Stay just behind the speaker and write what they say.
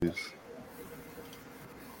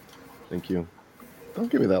Thank you.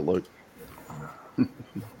 Don't give me that look. You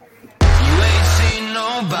ain't seen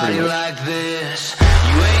nobody like this.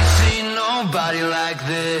 You ain't seen nobody like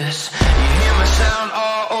this. You hear my sound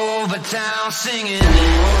all over town singing.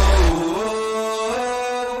 Whoa.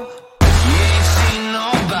 You ain't seen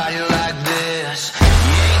nobody like this.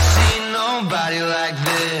 You ain't seen nobody like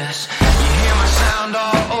this. You hear my sound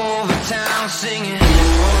all over town singing.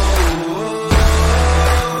 Whoa.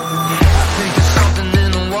 I think there's something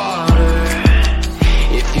in the water.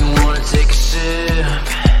 If you wanna take a sip,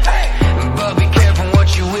 but be careful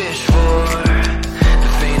what you wish for. The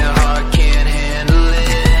faint of heart can't handle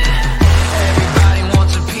it. Everybody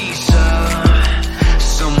wants a piece of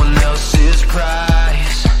someone else's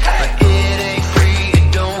prize, but it ain't free,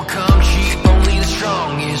 it don't come cheap. Only the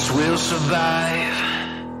strongest will survive.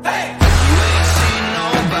 You ain't seen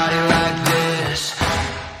nobody like this.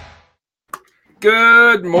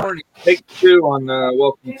 Good morning. Take two on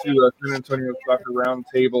welcome to San Antonio Soccer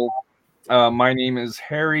Roundtable. My name is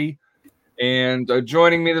Harry, and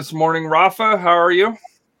joining me this morning, Rafa. How are you?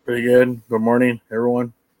 Pretty good. Good morning,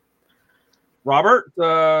 everyone. Robert,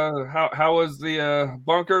 how was the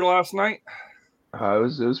bunker last night? It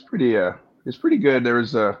was pretty good. There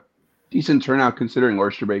was a decent turnout considering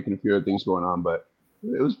oyster bacon and a few other things going on, but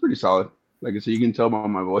it was pretty solid. Like I said, you can tell by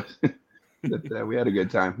my voice that we had a good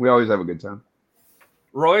time. We always have a good time.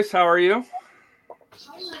 Royce, how are you?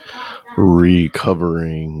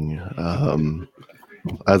 Recovering.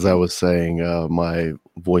 As I was saying, my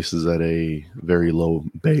voice is at a very low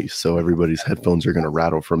bass, so everybody's headphones are going to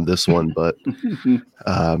rattle from this one. But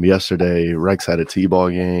yesterday, Rex had a t-ball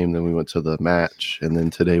game, then we went to the match, and then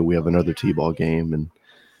today we have another t-ball game. And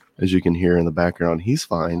as you can hear in the background, he's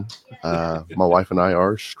fine. My wife and I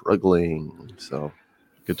are struggling, so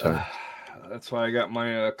good time. That's why I got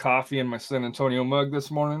my coffee in my San Antonio mug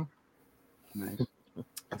this morning. Nice.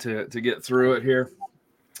 To get through it here.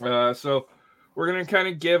 So we're going to kind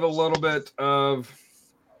of give a little bit of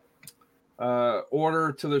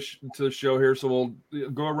order to the show here. So we'll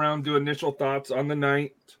go around, do initial thoughts on the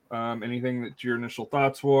night, anything that your initial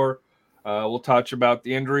thoughts were. We'll touch about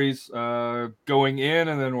the injuries going in,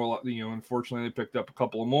 and then we'll, unfortunately they picked up a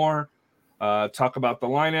couple of more. Talk about the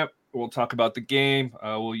lineup. We'll talk about the game.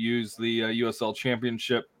 We'll use the USL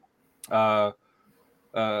Championship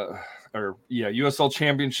USL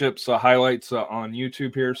Championships highlights on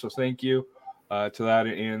YouTube here. So thank you to that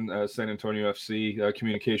and San Antonio FC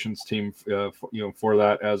communications team, for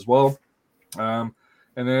that as well. And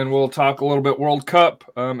then we'll talk a little bit World Cup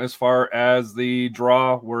as far as the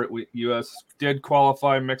draw where U.S. did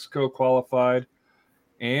qualify, Mexico qualified,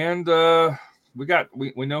 and we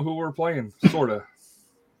know who we're playing, sorta.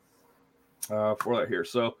 For that here.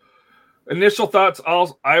 So initial thoughts,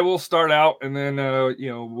 I will start out, and then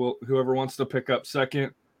whoever wants to pick up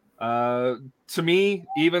second. To me,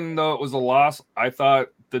 even though it was a loss, I thought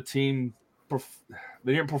the team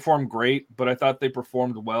they didn't perform great, but I thought they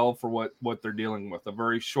performed well for what they're dealing with. A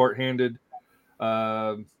very shorthanded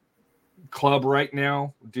club right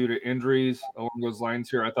now due to injuries along those lines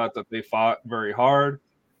here. I thought that they fought very hard.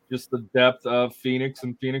 Just the depth of Phoenix,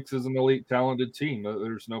 and Phoenix is an elite, talented team.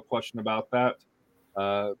 There's no question about that.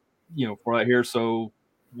 For that here. So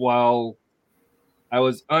while I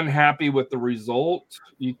was unhappy with the result,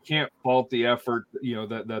 you can't fault the effort,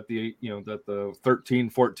 that the 13,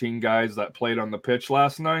 14 guys that played on the pitch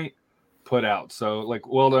last night put out. So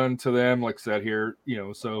well done to them. Like I said here,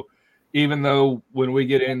 so even though when we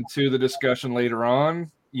get into the discussion later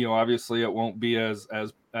on, obviously it won't be as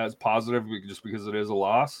positive just because it is a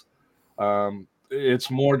loss. It's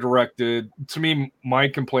more directed to me. My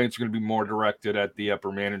complaints are going to be more directed at the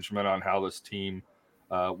upper management on how this team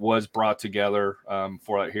was brought together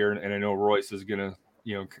for that here. And I know Royce is going to,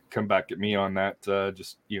 come back at me on that.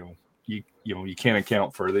 You can't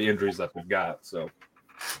account for the injuries that we've got. So,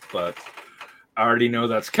 but I already know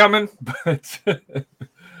that's coming, but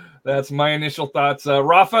that's my initial thoughts.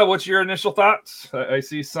 Rafa, what's your initial thoughts? I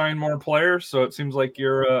see sign more players, so it seems like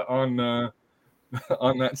you're on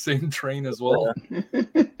that same train as well.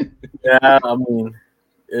 Yeah,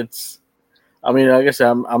 like I said,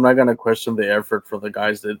 I'm not gonna question the effort for the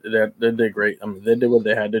guys that did great. I mean, they did what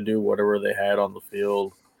they had to do, whatever they had on the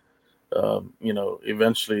field.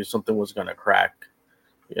 Eventually something was gonna crack.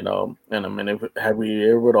 And I mean, had we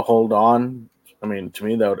able to hold on, I mean, to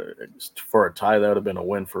me for a tie that would have been a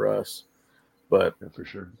win for us. But Yeah, for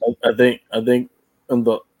sure. I think in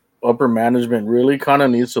the upper management really kind of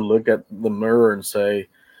needs to look at the mirror and say,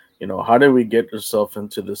 how did we get ourselves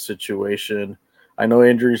into this situation? I know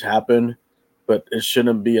injuries happen, but it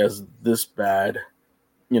shouldn't be as this bad.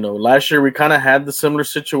 Last year we kind of had the similar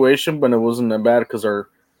situation, but it wasn't that bad because our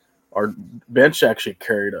our bench actually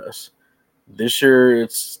carried us. This year,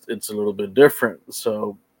 it's a little bit different.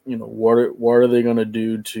 So, what are they going to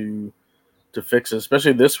do to fix it?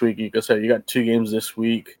 Especially this week, like I said, you got 2 games this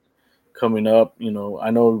week coming up.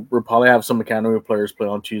 I know we'll probably have some academy players play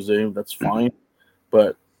on Tuesday. That's fine,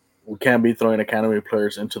 but we can't be throwing academy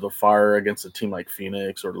players into the fire against a team like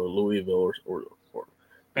Phoenix or Louisville or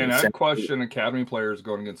and I'd question academy players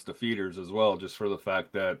going against the feeders as well, just for the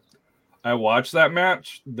fact that I watched that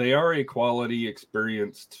match. They are a quality,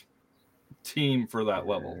 experienced team for that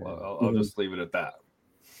level. I'll just leave it at that.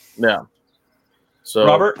 Yeah. So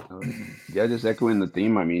Robert, yeah, just echoing the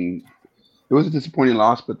theme. I mean, it was a disappointing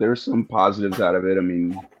loss, but there's some positives out of it. I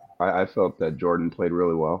mean, I felt that Jordan played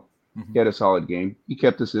really well. He had a solid game. He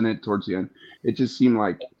kept us in it towards the end. It just seemed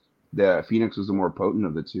like the Phoenix was the more potent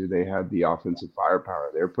of the two. They had the offensive firepower.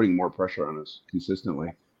 They were putting more pressure on us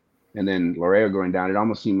consistently. And then Laredo going down, it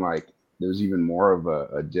almost seemed like there's even more of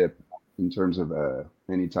a dip in terms of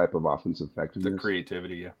any type of offensive effectiveness. The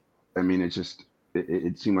creativity, yeah. I mean, it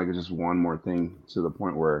seemed like it's just one more thing to the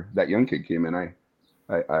point where that young kid came in.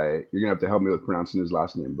 You're gonna have to help me with pronouncing his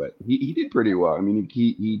last name, but he did pretty well. I mean,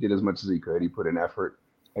 he did as much as he could. He put in effort.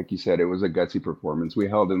 Like you said, it was a gutsy performance. We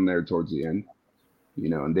held him there towards the end,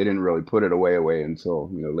 and they didn't really put it away until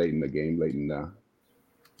late in the game, late in the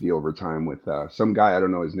overtime with some guy. I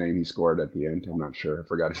don't know his name. He scored at the end. I'm not sure. I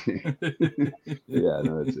forgot his name. Yeah,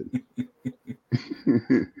 no, that's it.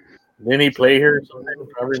 Didn't he play here or something?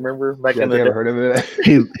 I remember back in the day. Ever heard of it?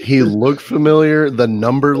 He looked familiar. The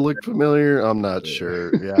number looked familiar. I'm not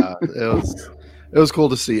sure. Yeah, it was cool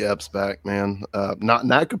to see Epps back, man. Not in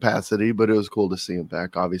that capacity, but it was cool to see him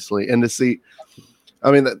back, obviously, and to see. I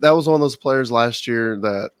mean, that was one of those players last year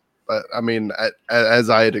that. I mean, as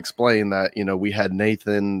I had explained that, we had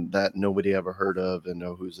Nathan that nobody ever heard of and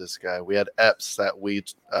know who's this guy. We had Epps that we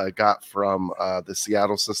got from the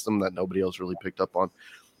Seattle system that nobody else really picked up on.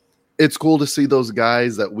 It's cool to see those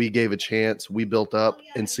guys that we gave a chance, we built up,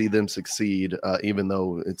 and see them succeed, even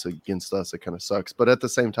though it's against us. It kind of sucks. But at the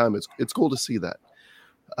same time, it's cool to see that.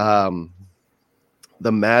 The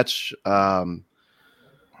match,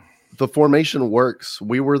 the formation works.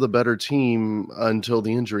 We were the better team until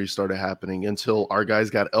the injuries started happening, until our guys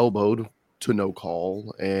got elbowed to no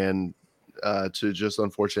call and to just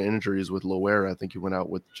unfortunate injuries with Loera. I think he went out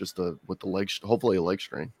with just with the leg, hopefully a leg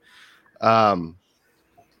strain.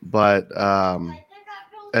 But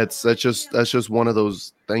that's just one of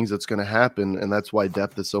those things that's going to happen, and that's why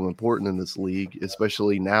depth is so important in this league,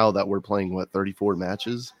 especially now that we're playing 34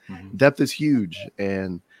 matches. Depth is huge,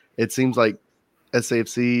 and it seems like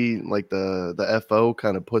SAFC, like the FO,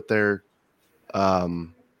 kind of put their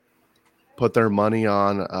money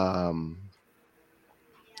on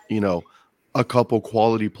a couple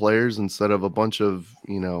quality players instead of a bunch of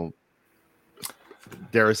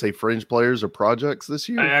dare I say fringe players or projects this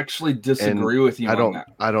year. I actually disagree with you on that.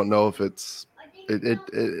 I don't know if it's it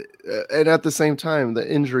and at the same time, the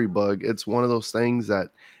injury bug, it's one of those things that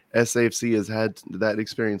SAFC has had that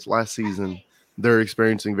experience last season. They're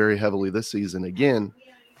experiencing very heavily this season again.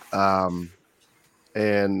 And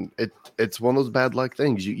it's one of those bad luck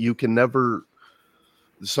things. You can never,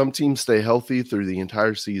 some teams stay healthy through the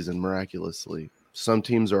entire season miraculously. Some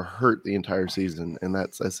teams are hurt the entire season, and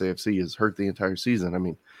that's SAFC is hurt the entire season. I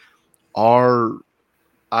mean,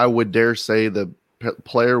 I would dare say the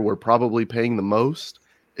player we're probably paying the most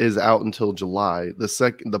is out until July.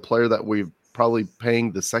 The player that we've probably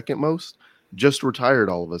paying the second most just retired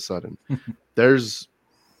all of a sudden. There's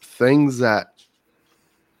things that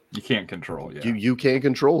you can't control. Yeah. You can't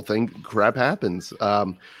control. Crap happens.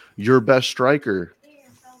 Your best striker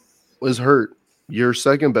was hurt. Your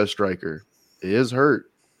second best striker is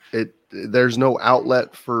hurt. There's no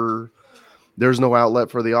outlet for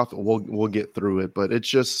the offense. We'll get through it, but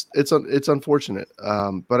it's unfortunate.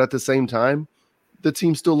 But at the same time, the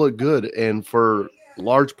team still looked good, and for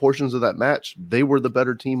large portions of that match, they were the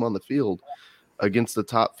better team on the field against the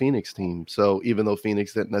top Phoenix team. So even though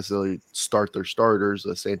Phoenix didn't necessarily start their starters,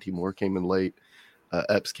 Santi Moore came in late,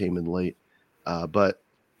 Epps came in late, but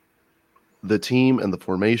the team and the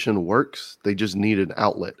formation works. They just need an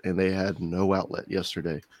outlet, and they had no outlet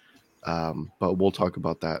yesterday. But we'll talk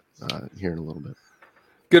about that here in a little bit.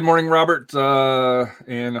 Good morning, Robert,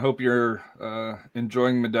 and I hope you're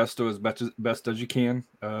enjoying Modesto as best as you can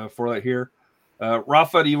for that here.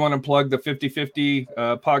 Rafa, do you want to plug the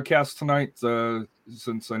 50/50 podcast tonight?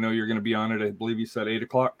 Since I know you're going to be on it, I believe you said 8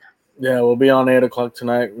 o'clock. Yeah, we'll be on 8 o'clock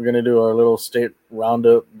tonight. We're going to do our little state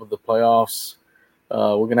roundup with the playoffs.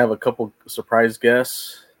 We're going to have a couple surprise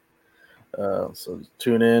guests. So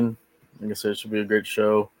tune in. Like I said, it should be a great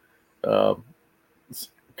show.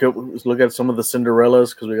 let's look at some of the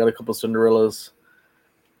Cinderellas, because we got a couple Cinderellas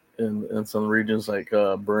in some regions like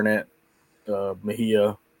Burnett,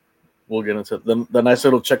 Mejia. We'll get into the nice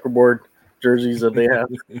little checkerboard jerseys that they have.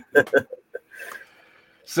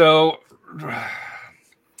 So,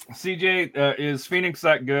 CJ, is Phoenix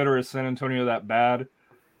that good or is San Antonio that bad?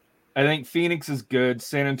 I think Phoenix is good.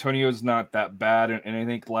 San Antonio is not that bad. And I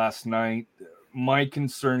think last night, my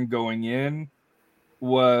concern going in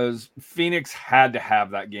was Phoenix had to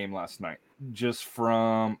have that game last night. Just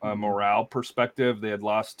from a morale perspective, they had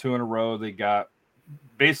lost 2 in a row. They got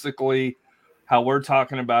basically how we're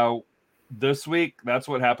talking about this week. That's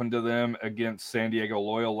what happened to them against San Diego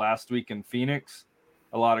Loyal last week in Phoenix.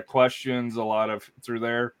 A lot of questions, a lot of through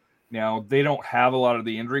there. Now they don't have a lot of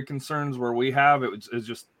the injury concerns where we have. It's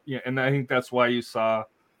just, yeah, and I think that's why you saw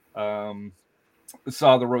the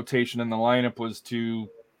rotation in the lineup was to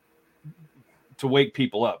wake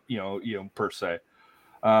people up, per se.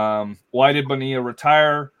 Why did Bonilla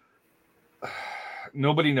retire?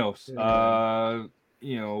 Nobody knows.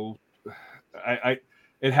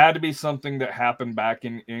 It had to be something that happened back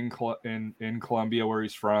in Colombia where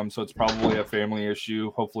he's from. So it's probably a family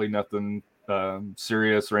issue. Hopefully nothing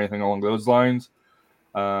serious or anything along those lines.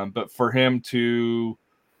 But for him to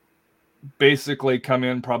basically come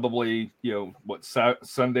in probably,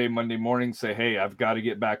 Sunday, Monday morning, say, hey, I've got to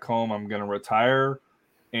get back home. I'm going to retire.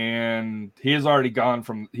 And he's already gone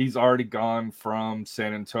from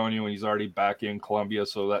San Antonio and he's already back in Colombia.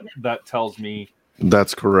 So that tells me.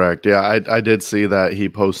 That's correct. Yeah, I did see that he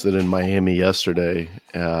posted in Miami yesterday,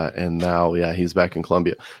 and now, he's back in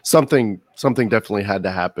Colombia. Something definitely had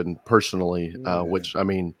to happen personally, which, I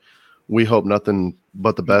mean, we hope nothing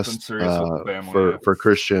but the best for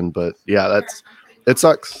Christian. But it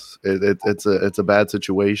sucks. It's a bad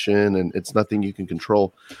situation, and it's nothing you can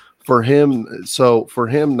control. For him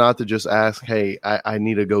not to just ask, hey, I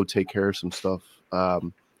need to go take care of some stuff.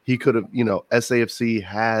 He could have, SAFC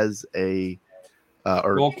has a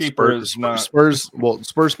or goalkeeper Spurs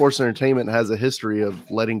Sports Entertainment has a history of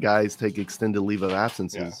letting guys take extended leave of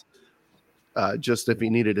absences, just if he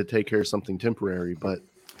needed to take care of something temporary. But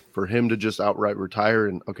for him to just outright retire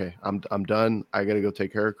and okay, I'm done, I got to go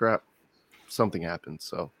take care of crap, something happens.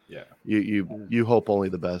 So you hope only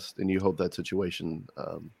the best, and you hope that situation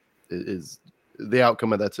is the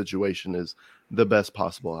outcome of that situation is the best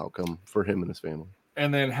possible outcome for him and his family.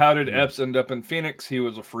 And then how did Epps end up in Phoenix? He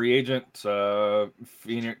was a free agent.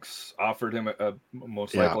 Phoenix offered him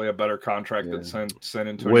most likely a better contract than San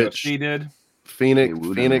Antonio FC did.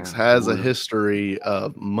 Phoenix has a history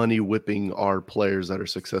of money whipping our players that are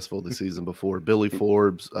successful this season before. Billy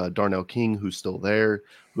Forbes, Darnell King, who's still there,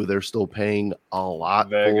 who they're still paying a lot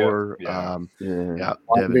for.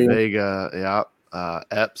 Devin Vega,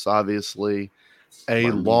 Epps, obviously.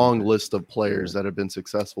 A long list of players that have been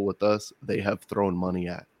successful with us, they have thrown money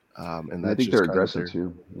at. And I think they're aggressive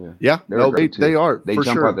too. They are. They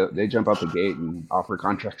jump out the gate and offer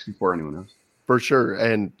contracts before anyone else. For sure.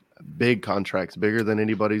 And big contracts, bigger than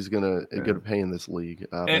anybody's gonna pay in this league.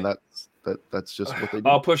 And that's just what they do.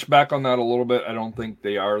 I'll push back on that a little bit. I don't think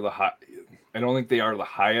they are the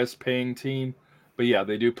highest paying team, but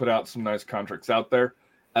they do put out some nice contracts out there.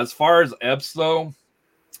 As far as Epps though,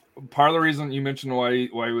 part of the reason you mentioned why he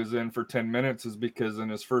was in for 10 minutes is because in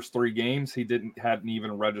his first 3 games he hadn't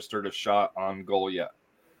even registered a shot on goal yet.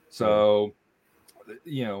 So,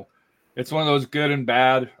 it's one of those good and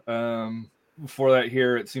bad. For that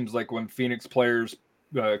here, it seems like when Phoenix players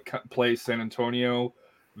play San Antonio,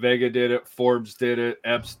 Vega did it, Forbes did it,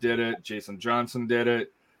 Epps did it, Jason Johnson did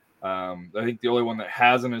it. I think the only one that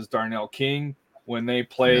hasn't is Darnell King. When they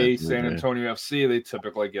play San Antonio FC, they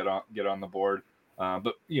typically get on the board.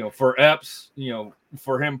 But for Epps,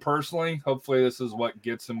 for him personally, hopefully this is what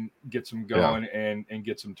gets him going and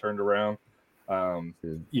gets him turned around.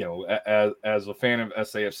 As a fan of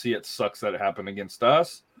SAFC, it sucks that it happened against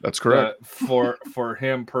us. That's correct. For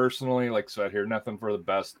him personally, like I said here, nothing for the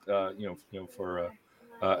best. For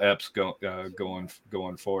Epps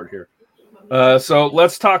going forward here. So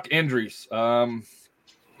let's talk injuries.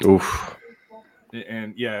 Oof.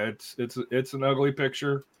 And it's an ugly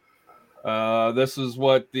picture. This is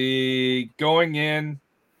what the going in.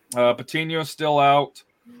 Patino's still out.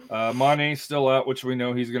 Mane's still out, which we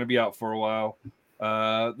know he's going to be out for a while.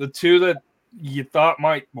 The two that you thought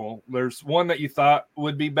there's one that you thought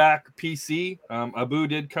would be back, PC. Abu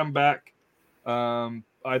did come back.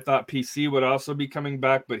 I thought PC would also be coming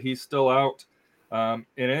back, but he's still out. And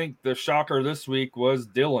I think the shocker this week was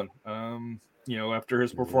Dylan. After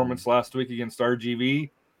his performance last week against RGV,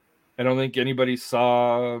 I don't think anybody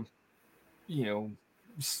saw him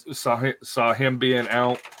being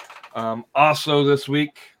out Also this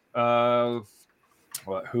week, who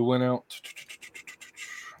went out?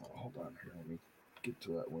 Hold on here. Let me get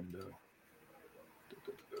to that window.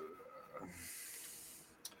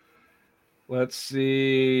 Let's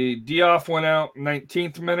see. Diouf went out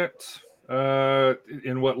 19th minute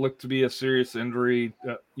in what looked to be a serious injury.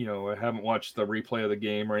 I haven't watched the replay of the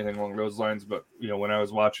game or anything along those lines, but when I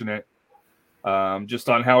was watching it, just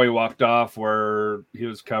on how he walked off, where he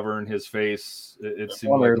was covering his face, it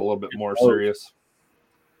seemed like a little bit more serious.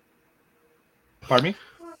 Pardon me?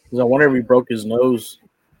 I wonder if he broke his nose.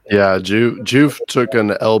 Yeah, Juve took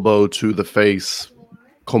an elbow to the face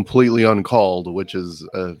completely uncalled, which is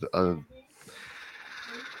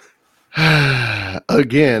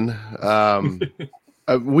again,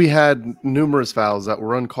 we had numerous fouls that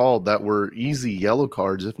were uncalled that were easy yellow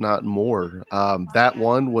cards, if not more. That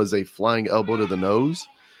one was a flying elbow to the nose.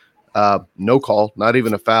 No call, not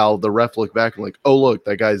even a foul. The ref looked back and like, oh, look,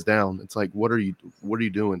 that guy's down. It's like, what are you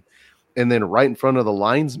doing? And then right in front of the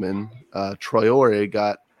linesman, Traore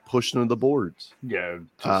got pushed into the boards. Yeah,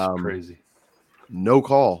 just crazy. No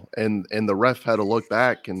call. And the ref had to look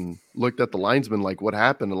back and looked at the linesman like, what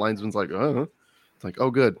happened? The linesman's like, It's like,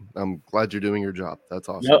 oh, good. I'm glad you're doing your job. That's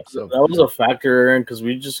awesome. Yep, so that was a factor, Aaron, because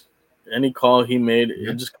any call he made,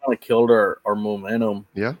 it just kind of killed our momentum.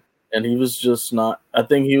 Yeah. And he was just not – I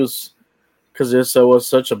think he was – because this was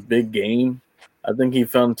such a big game, I think he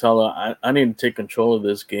felt until I need to take control of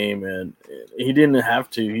this game, and he didn't have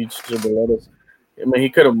to. He should have let us – I mean, he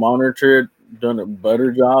could have monitored, done a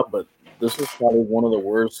better job, but this was probably one of the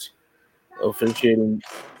worst officiating.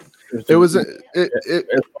 It was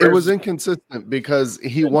inconsistent because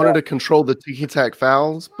he wanted to control the tiki-tack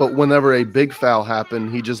fouls, but whenever a big foul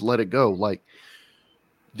happened, he just let it go. Like,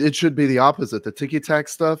 it should be the opposite. The tiki-tack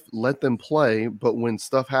stuff, let them play, but when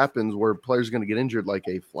stuff happens where players are going to get injured, like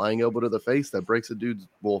a flying elbow to the face that breaks a dude's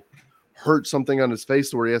 – will hurt something on his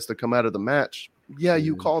face where he has to come out of the match,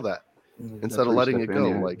 you call that. Instead of letting it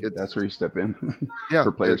go. That's where you step in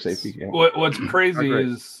for player safety. Yeah. What's crazy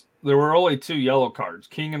is there were only 2 yellow cards,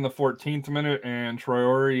 King in the 14th minute and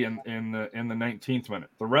Traore in the 19th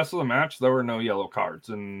minute. The rest of the match, there were no yellow cards.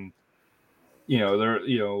 And,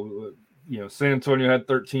 San Antonio had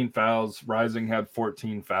 13 fouls. Rising had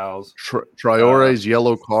 14 fouls. Traore's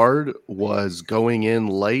yellow card was going in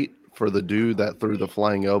late for the dude that threw the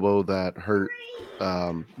flying elbow that hurt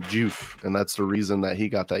Juve, and that's the reason that he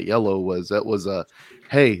got that yellow.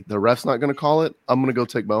 Hey, the ref's not going to call it. I'm going to go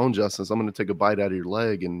take my own justice. I'm going to take a bite out of your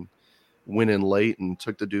leg, and went in late and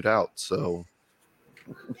took the dude out. So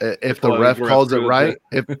if the ref calls it right,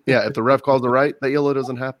 if the ref calls it right, that yellow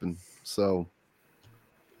doesn't happen. So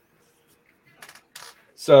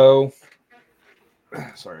sorry,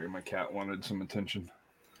 my cat wanted some attention.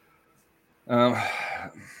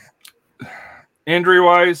 Injury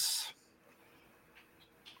wise,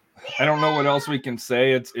 I don't know what else we can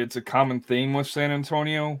say. It's a common theme with San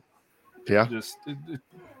Antonio. Yeah.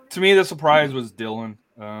 To me, the surprise was Dylan,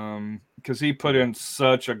 because he put in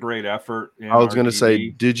such a great effort. I was going to say,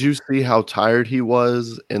 did you see how tired he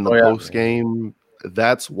was in the post game?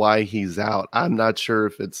 That's why he's out. I'm not sure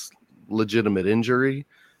if it's legitimate injury.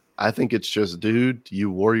 I think it's just, dude,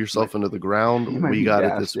 you wore yourself into the ground. We got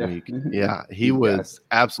it this week. Yeah, he was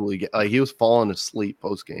absolutely he was falling asleep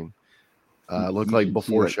post game. Looked like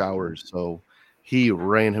before showers. So he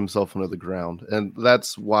ran himself into the ground. And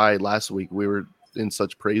that's why last week we were in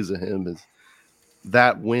such praise of him. Is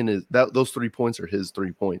that win is that those 3 points are his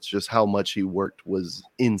 3 points. Just how much he worked was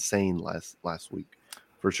insane last week,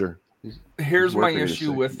 for sure. Here's my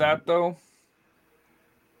issue with that, though,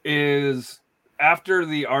 is after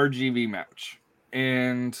the RGV match,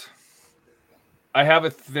 and I have a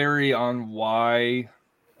theory on why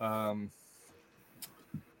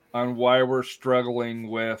we're struggling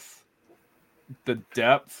with the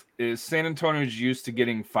depth. Is San Antonio's used to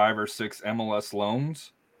getting 5 or 6 MLS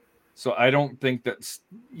loans. So I don't think that's,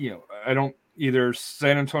 either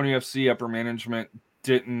San Antonio FC upper management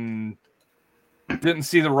didn't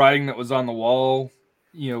see the writing that was on the wall,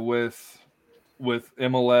 with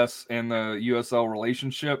MLS and the USL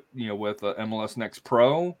relationship, with MLS Next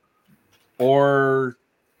Pro, or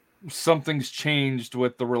something's changed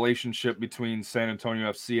with the relationship between San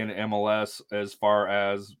Antonio FC and MLS as far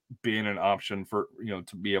as being an option for,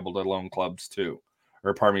 to be able to loan clubs too,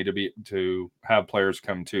 or pardon me, to have players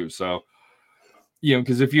come too. So,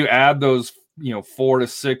 because if you add those, 4 to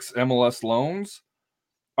 6 MLS loans,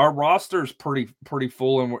 our roster's pretty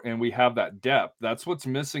full, and we have that depth. That's what's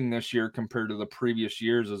missing this year compared to the previous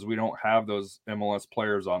years, is we don't have those MLS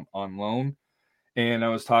players on loan. And I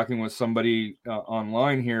was talking with somebody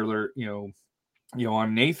online here, they're,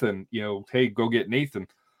 on Nathan, hey, go get Nathan.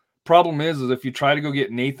 problem is if you try to go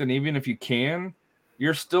get Nathan, even if you can,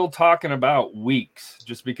 you're still talking about weeks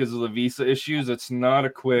just because of the visa issues. It's not a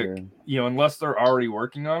quick, unless they're already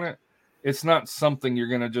working on it. It's not something you're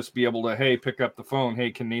going to just be able to, hey, pick up the phone.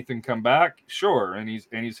 Hey, can Nathan come back? Sure. And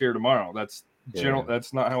he's here tomorrow. That's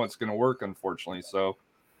that's not how it's going to work, unfortunately. So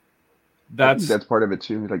I think that's part of it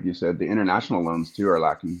too. Like you said, the international loans too are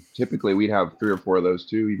lacking. Typically we'd have 3 or 4 of those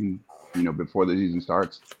too, even, before the season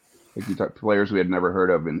starts. Like you talk players we had never heard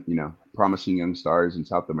of, and promising young stars in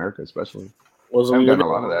South America, especially. I've done a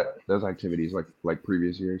lot of those activities like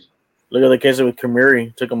previous years. Look at the case with Kamiri.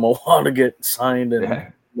 It took him a while to get signed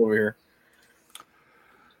and over here.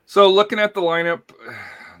 So looking at the lineup,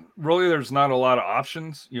 really there's not a lot of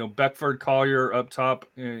options. Beckford, Collier up top.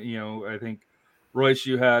 I think Royce,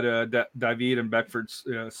 you had David and Beckford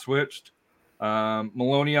switched.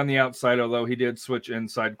 Maloney on the outside, although he did switch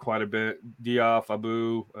inside quite a bit. Diaf,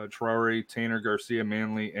 Abu, Traore, Tanner, Garcia,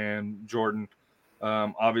 Manley, and Jordan.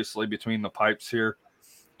 Obviously between the pipes here.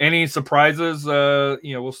 Any surprises?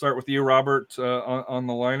 We'll start with you, Robert, on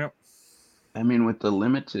the lineup. I mean, with the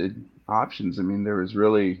limited options, there was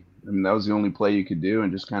really, that was the only play you could do,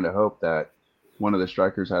 and just kind of hope that one of the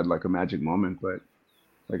strikers had like a magic moment. But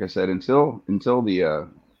like I said, until the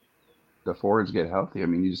forwards get healthy,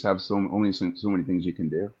 you just have so many things you can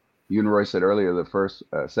do. You and Roy said earlier, the first,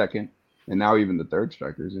 second, and now even the third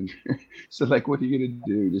striker's injured. So like, what are you gonna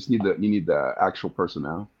do? You need the actual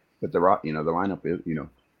personnel. But the lineup is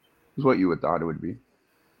what you would thought it would be.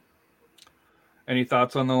 Any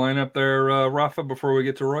thoughts on the lineup there, Rafa, before we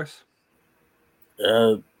get to Royce?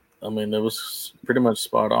 It was pretty much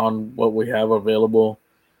spot on what we have available.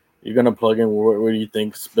 You're gonna plug in what do you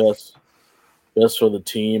think's best for the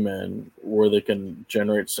team and where they can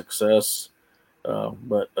generate success.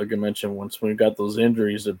 But like I mentioned, once we got those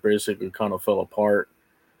injuries, it basically kind of fell apart.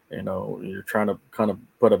 You're trying to kind of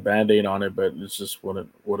put a Band-Aid on it, but it just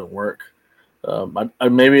wouldn't work.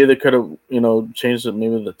 Maybe they could have, changed it,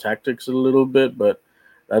 maybe the tactics a little bit, but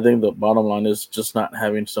I think the bottom line is just not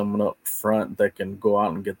having someone up front that can go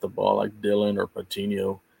out and get the ball like Dylan or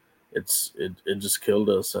Patino. It just killed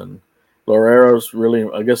us. And Lorero's really,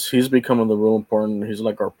 I guess he's becoming the real important. He's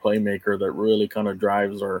like our playmaker that really kind of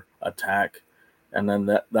drives our attack. And then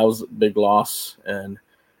that was a big loss. And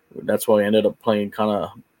that's why I ended up playing kind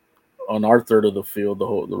of on our third of the field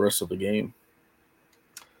the rest of the game.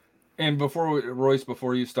 And Royce,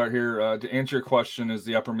 before you start here, to answer your question, is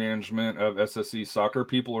the upper management of SSE soccer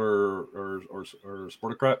people or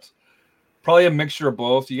sportocrats? Probably a mixture of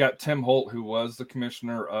both. You got Tim Holt, who was the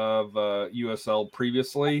commissioner of USL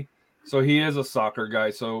previously, so he is a soccer guy.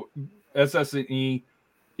 So SSE,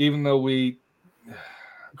 even though we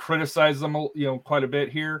criticize them, quite a bit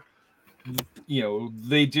here,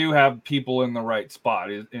 they do have people in the right spot,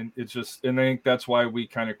 and it's just, and I think that's why we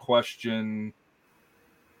kind of question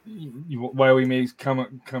why we may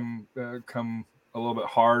come a little bit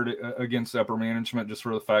hard against upper management, just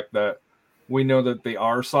for the fact that we know that they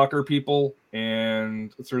are soccer people,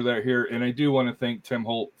 and through that here. And I do want to thank Tim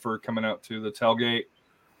Holt for coming out to the tailgate,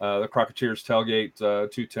 the Crocketeers tailgate,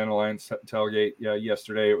 210 Alliance tailgate. Yeah,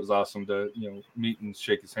 yesterday it was awesome to meet and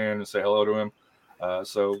shake his hand and say hello to him.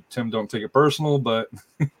 So Tim, don't take it personal, but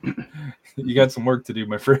you got some work to do,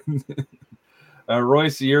 my friend.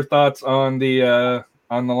 Royce, your thoughts on the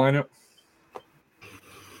lineup?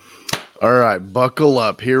 All right, buckle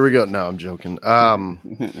up. Here we go. No, I'm joking.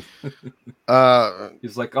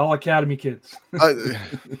 He's like all academy kids.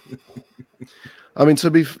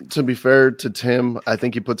 To be fair to Tim, I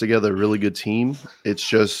think he put together a really good team. It's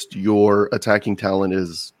just your attacking talent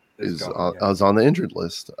is on the injured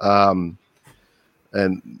list.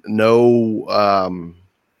 And no,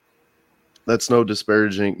 that's not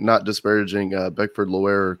disparaging Beckford,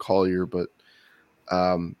 Loera, or Collier, but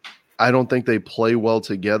I don't think they play well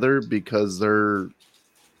together because they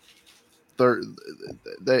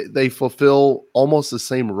fulfill almost the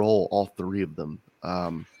same role, all three of them.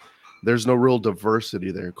 There's no real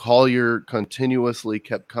diversity there. Collier continuously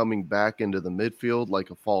kept coming back into the midfield like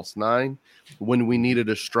a false nine when we needed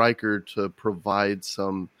a striker to provide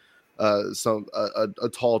a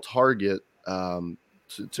tall target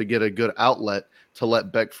to get a good outlet to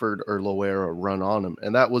let Beckford or Loera run on him.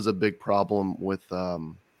 And that was a big problem with that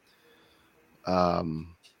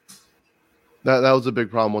was a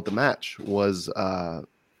big problem with the match was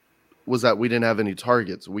that we didn't have any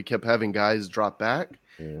targets. We kept having guys drop back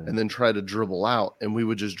and then try to dribble out, and we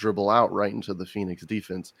would just dribble out right into the Phoenix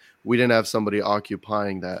defense. We didn't have somebody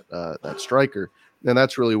occupying that striker, and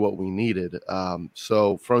that's really what we needed.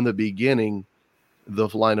 So from the beginning, the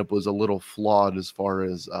lineup was a little flawed as far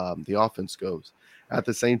as the offense goes. at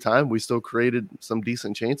the same time, we still created some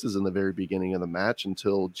decent chances in the very beginning of the match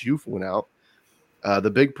until Juve went out.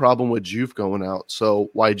 The big problem with Juve going out, so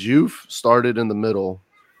why Juve started in the middle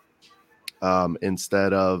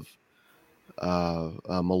instead of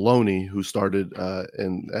Maloney, who started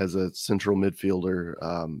as a central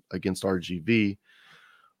midfielder against RGV,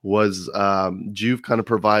 was Juve kind of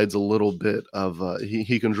provides a little bit of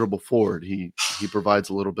he can dribble forward. He provides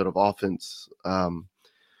a little bit of offense.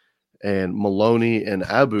 And Maloney and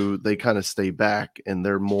Abu, they kind of stay back and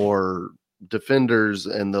they're more defenders,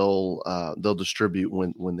 and they'll distribute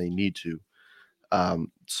when they need to.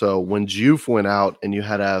 So when Juve went out and you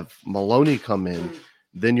had to have Maloney come in,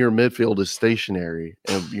 then your midfield is stationary,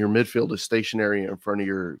 and your midfield is stationary in front of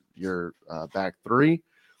your back three.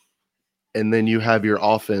 And then you have your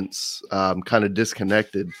offense kind of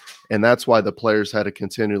disconnected. And that's why the players had to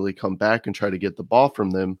continually come back and try to get the ball from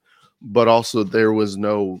them. But also there was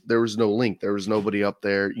no link. There was nobody up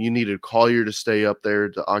there. You needed Collier to stay up there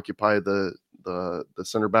to occupy the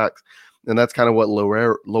center backs. And that's kind of what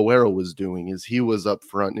Loera was doing, is he was up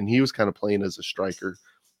front and he was kind of playing as a striker,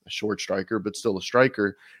 a short striker, but still a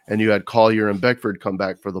striker. And you had Collier and Beckford come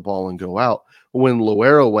back for the ball and go out. When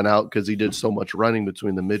Loera went out, because he did so much running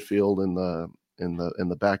between the midfield and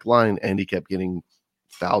the back line, and he kept getting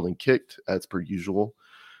fouled and kicked as per usual.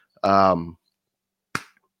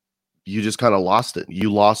 You just kind of lost it.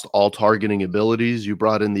 You lost all targeting abilities. You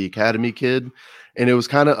brought in the academy kid, and it was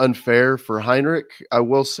kind of unfair for Heinrich, I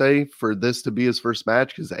will say, for this to be his first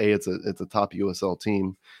match, because A, it's a top USL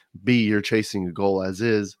team. B, you're chasing a goal as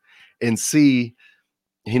is. And C,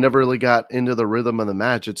 he never really got into the rhythm of the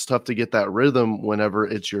match. It's tough to get that rhythm whenever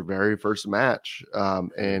it's your very first match.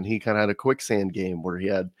 And he kind of had a quicksand game where he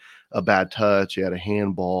had a bad touch, he had a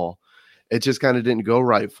handball. It just kind of didn't go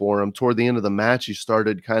right for him. Toward the end of the match, he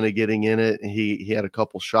started kind of getting in it. He had a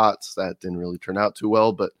couple shots that didn't really turn out too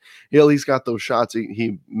well, but he at least got those shots.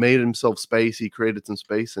 He made himself space. He created some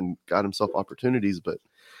space and got himself opportunities, but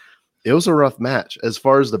it was a rough match. As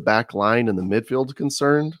far as the back line and the midfield is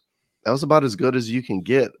concerned, that was about as good as you can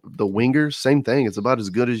get. The wingers, same thing. It's about as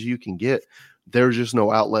good as you can get. There's just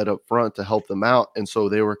no outlet up front to help them out, and so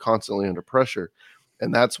they were constantly under pressure.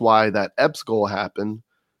 And that's why that Epps goal happened.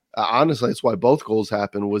 Honestly, that's why both goals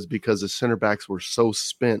happened, was because the center backs were so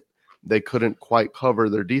spent they couldn't quite cover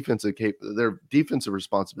their defensive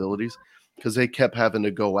responsibilities, because they kept having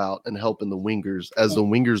to go out and helping the wingers. As the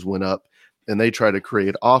wingers went up and they tried to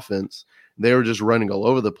create offense, they were just running all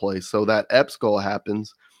over the place. So that Epps goal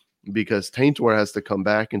happens because Taintor has to come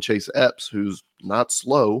back and chase Epps, who's not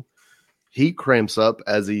slow. He cramps up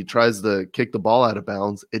as he tries to kick the ball out of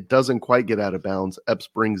bounds. It doesn't quite get out of bounds. Epps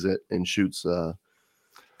brings it and shoots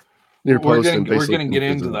near post. We're going to get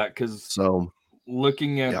into that, because so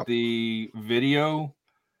looking at the video,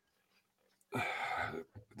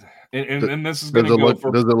 and this is going to go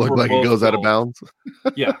for. Does it look like it goes out of bounds?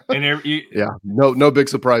 Yeah, and no big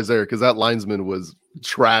surprise there, because that linesman was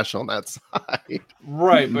trash on that side.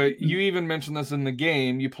 Right, but you even mentioned this in the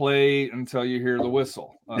game. You play until you hear the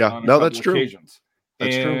whistle. That's true. Occasions.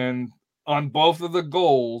 That's true. On both of the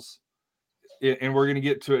goals, and we're going to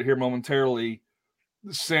get to it here momentarily,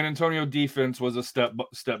 San Antonio defense was a step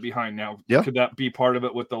behind. Now, could that be part of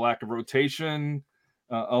it with the lack of rotation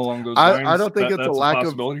along those lines? I don't think it's a lack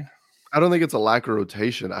of. I don't think it's a lack of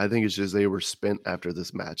rotation. I think it's just they were spent after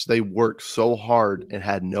this match. They worked so hard and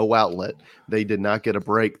had no outlet. They did not get a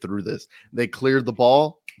break through this. They cleared the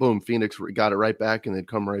ball. Boom, Phoenix got it right back, and they'd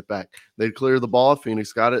come right back. They'd clear the ball.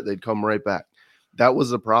 Phoenix got it. They'd come right back. That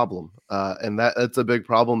was a problem. And that's a big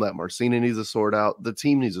problem that Marcina needs to sort out. The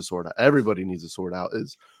team needs to sort out. Everybody needs to sort out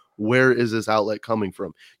is, where is this outlet coming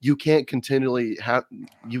from? You can't continually have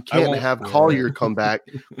Collier come back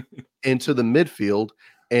into the midfield,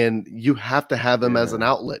 and you have to have him as an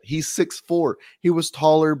outlet. He's 6'4". He was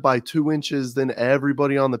taller by 2 inches than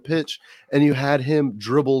everybody on the pitch, and you had him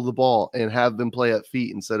dribble the ball and have them play at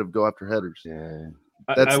feet instead of go after headers. Yeah.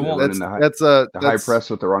 That's the high press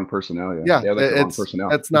with the wrong personnel. Yeah, the wrong personnel.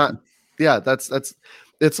 That's not. Yeah, that's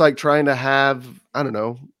it's like trying to have, I don't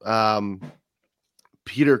know,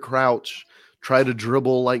 Peter Crouch try to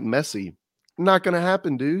dribble like Messi. Not going to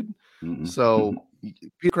happen, dude. Mm-hmm. So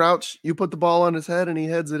Peter Crouch, you put the ball on his head and he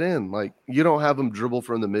heads it in. Like, you don't have him dribble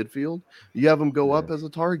from the midfield. You have him go up as a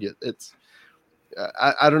target. It's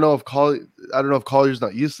I don't know if Collier's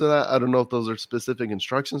not used to that. I don't know if those are specific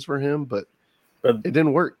instructions for him, but it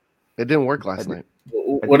didn't work. It didn't work last night.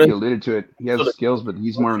 I think he alluded to it. He has skills, but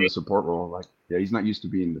he's more in the support role. Like, he's not used to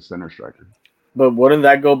being the center striker. But wouldn't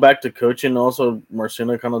that go back to coaching? Also,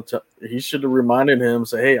 Marcina he should have reminded him,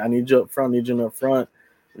 say, "Hey, I need you up front.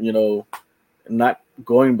 And not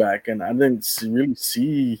going back, and I didn't really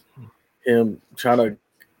see him trying to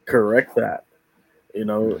correct that. You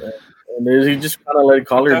know, and he just kind of let But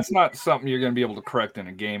Collier. that's not something you're going to be able to correct in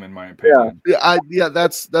a game, in my opinion. Yeah,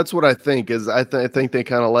 that's what I think. Is I think they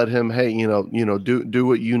kind of let him, hey, do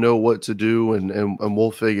what you know what to do, and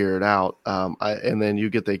we'll figure it out. And then you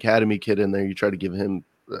get the academy kid in there, you try to give him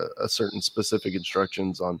a certain specific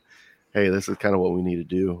instructions on, hey, this is kind of what we need to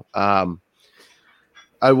do.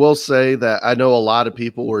 I will say that I know a lot of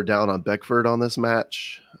people were down on Beckford on this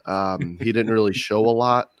match. He didn't really show a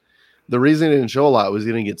lot. The reason he didn't show a lot was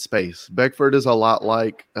he didn't get space. Beckford is a lot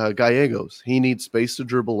like Gallegos. He needs space to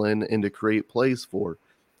dribble in and to create plays for.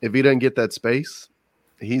 If he doesn't get that space,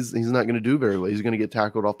 he's not going to do very well. He's going to get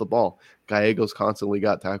tackled off the ball. Gallegos constantly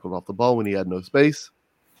got tackled off the ball when he had no space.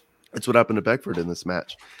 That's what happened to Beckford in this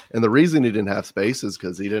match. And the reason he didn't have space is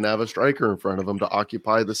because he didn't have a striker in front of him to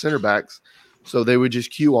occupy the center backs. So they would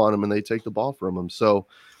just queue on him and they take the ball from him. So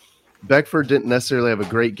Beckford didn't necessarily have a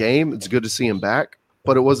great game. It's good to see him back,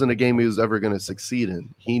 but it wasn't a game he was ever going to succeed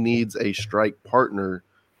in. He needs a strike partner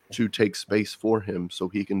to take space for him so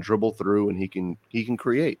he can dribble through and he can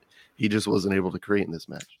create. He just wasn't able to create in this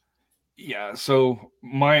match. Yeah. So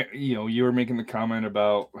you were making the comment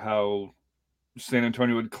about how San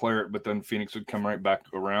Antonio would clear it, but then Phoenix would come right back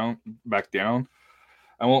down.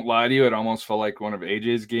 I won't lie to you. It almost felt like one of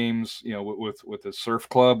AJ's games, with the Surf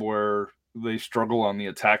Club, where they struggle on the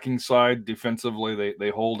attacking side. Defensively, they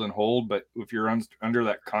hold and hold, but if you're under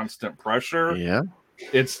that constant pressure,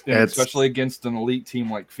 it's especially against an elite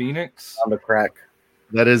team like Phoenix, on the crack.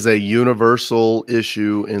 That is a universal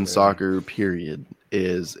issue in soccer, period,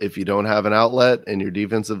 is if you don't have an outlet and you're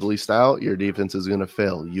defensively stout, your defense is going to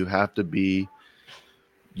fail. You have to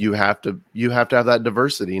have that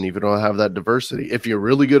diversity. And if you don't have that diversity, if you're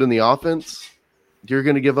really good in the offense, you're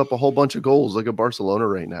going to give up a whole bunch of goals. Look at Barcelona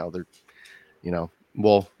right now. They're,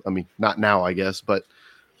 not now, I guess, but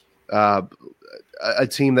a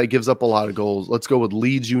team that gives up a lot of goals. Let's go with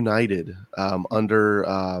Leeds United not under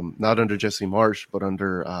Jesse Marsch, but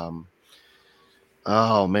under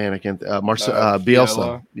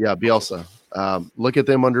Bielsa. Yeah, Bielsa. Look at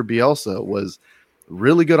them under Bielsa. Was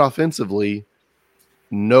really good offensively,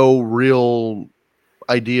 no real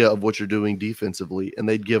idea of what you're doing defensively, and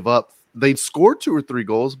they'd score 2 or 3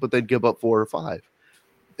 goals, but they'd give up 4 or 5.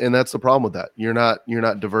 And that's the problem with that. You're not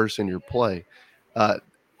diverse in your play.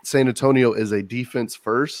 San Antonio is a defense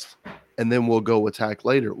first, and then we'll go attack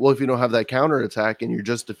later. Well, if you don't have that counter attack and you're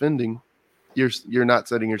just defending, you're not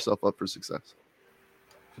setting yourself up for success.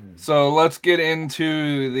 So let's get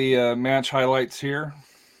into the match highlights here.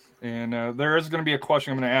 And there is going to be a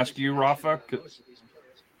question I'm going to ask you, Rafa,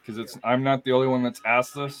 because I'm not the only one that's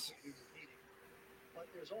asked this. But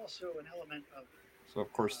there's also an element of, so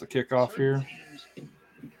of course the kickoff here.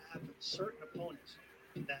 Have certain opponents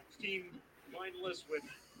that seem mindless with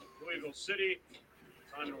Louisville City,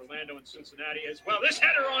 on Orlando and Cincinnati as well. This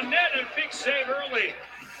header on net and big save early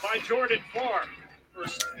by Jordan Farr.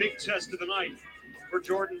 First big test of the night for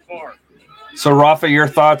Jordan Farr. So Rafa, your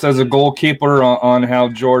thoughts as a goalkeeper on how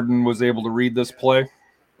Jordan was able to read this play?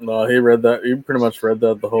 No, he read that. He pretty much read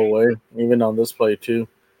that the whole way, even on this play too.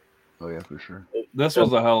 Oh yeah, for sure. This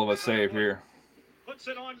was a hell of a save here. Puts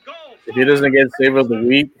it on goal. If he doesn't get save of the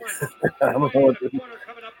week, I don't know what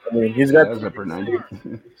I mean, he's got. That was upper 90.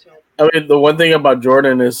 I mean, the one thing about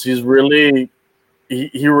Jordan is he's really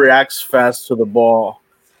he reacts fast to the ball,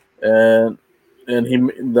 and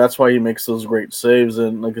that's why he makes those great saves.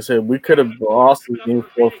 And like I said, we could have lost this game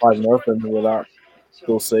 4-5-0 without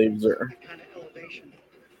those saves there.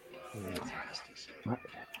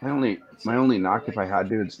 My only knock, if I had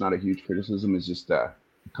to, it's not a huge criticism, is just a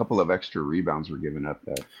couple of extra rebounds were given up.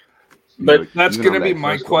 That's going to be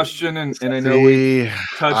my question, and I know we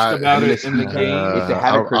touched about it in the game. If they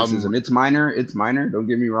had a criticism, it's minor. Don't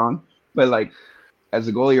get me wrong, but like as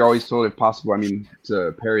a goalie, you're always told, if possible,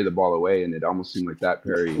 to parry the ball away, and it almost seemed like that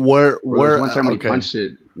parry. Where one time when he punched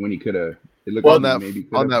it when he could have. It looked on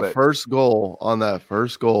that first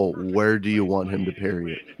goal, where do you want him to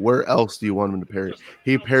parry it? Where else do you want him to parry it?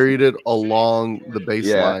 He parried it along the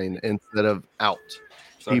baseline instead of out.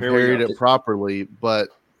 So he parried it properly, but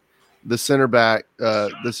the center back,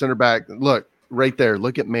 look right there.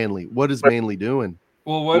 Look at Manley. What is Manley doing?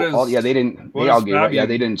 Well, they didn't. They all gave up. Yeah,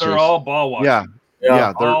 they didn't. They're all ball watching.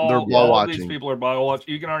 Yeah, they're ball watching. These people are ball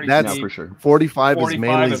watching. You can already see for sure. 45 is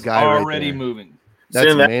Manley's guy already right there. moving.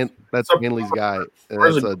 That's Manley's guy.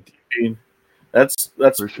 That's sure.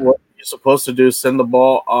 What you're supposed to do: send the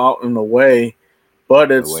ball out and away. But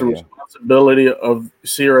it's the responsibility of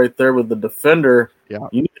right there with the defender. Yeah,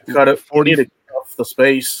 you need to cut it. You need to cut off the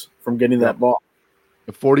space from getting that ball.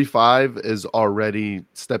 45 is already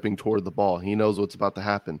stepping toward the ball. He knows what's about to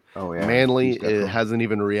happen. Oh yeah, Manley he's definitely- hasn't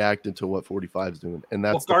even reacted to what 45 is doing, and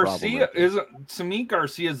that's the problem. Garcia right there. isn't, to me,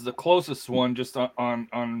 Garcia is the closest one just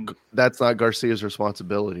on That's not Garcia's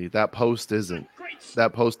responsibility. That post isn't.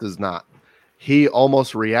 That post is not. He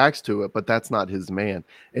almost reacts to it, but that's not his man.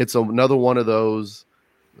 It's another one of those.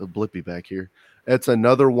 The Blippy back here. It's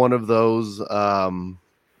another one of those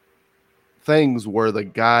things where the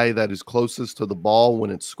guy that is closest to the ball when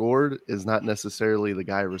it's scored is not necessarily the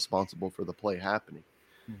guy responsible for the play happening.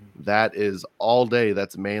 That is all day.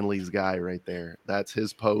 That's Manley's guy right there. That's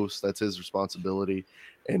his post. That's his responsibility.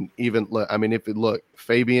 And even look, I mean, if you look,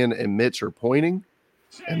 Fabian and Mitch are pointing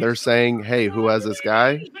and they're saying, hey, who has this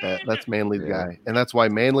guy? That's Manley's guy. And that's why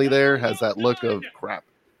Manley there has that look of crap.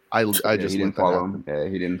 I just he didn't follow him. Yeah,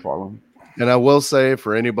 he didn't follow him. And I will say,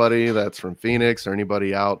 for anybody that's from Phoenix or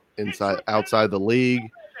anybody outside the league,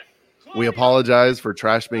 we apologize for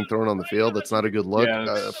trash being thrown on the field. That's not a good look.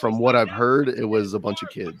 Yeah, from what I've heard, it was a bunch of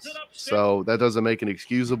kids. So that doesn't make it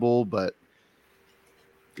excusable, but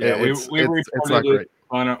it's not great.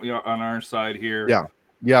 On our side here.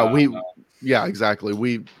 Yeah, exactly.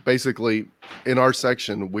 We basically, in our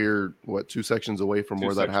section, we're 2 sections away from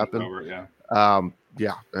where that happened. Over,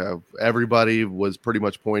 everybody was pretty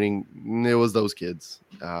much pointing. It was those kids,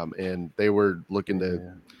 and they were looking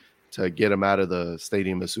to get them out of the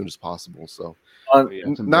stadium as soon as possible. So,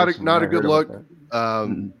 not a good look.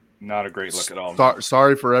 Not a great look at all.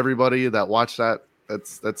 Sorry for everybody that watched that.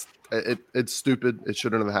 It's stupid. It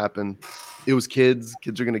shouldn't have happened. It was kids.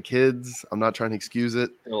 Kids are gonna kids. I'm not trying to excuse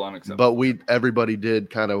it. Still unacceptable. But everybody did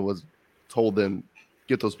kind of was told them,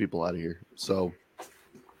 get those people out of here. So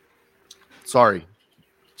sorry.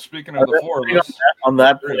 Speaking of the four of us, on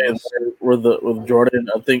that play with Jordan,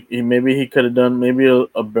 I think he could have done maybe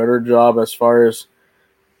a better job as far as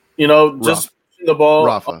just pushing the ball.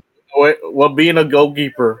 Rafa. Well, being a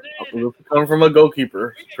goalkeeper, coming from a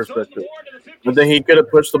goalkeeper perspective, but then he could have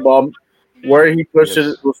pushed the ball where he pushed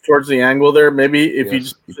it was towards the angle there. Maybe if he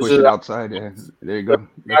just pushed it outside, there you go.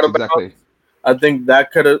 That's exactly. I think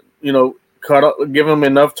that could have give him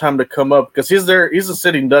enough time to come up because he's there. He's a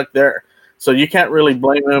sitting duck there. So you can't really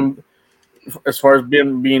blame him as far as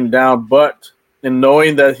being down, but in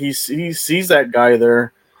knowing that he sees that guy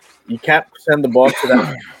there, you can't send the ball to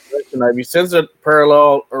that direction. If he sends it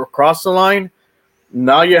parallel or across the line,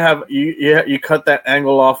 now you have you cut that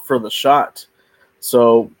angle off for the shot.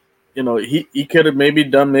 So he could have maybe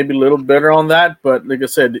done a little better on that, but like I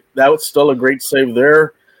said, that was still a great save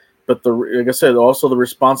there. But like I said, also the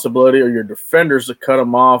responsibility of your defenders to cut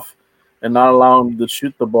him off and not allow him to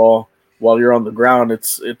shoot the ball while you're on the ground.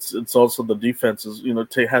 It's also the defenses,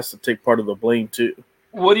 has to take part of the blame too.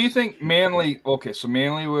 What do you think Manley? Okay, so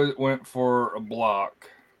Manley went for a block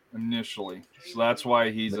initially, so that's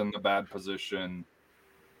why he's in the bad position.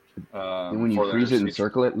 And when you freeze it and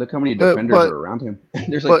circle it, look how many defenders are around him.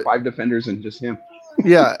 There's like 5 defenders and just him.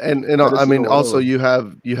 Yeah, and I mean, also you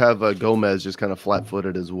have Gomez just kind of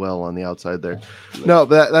flat-footed as well on the outside there. No,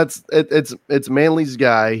 but it's Manley's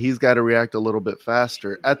guy. He's got to react a little bit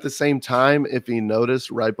faster. At the same time, if he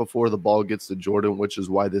noticed right before the ball gets to Jordan, which is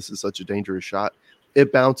why this is such a dangerous shot,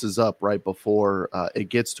 it bounces up right before it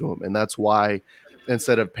gets to him, and that's why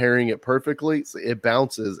instead of pairing it perfectly, it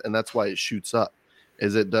bounces, and that's why it shoots up.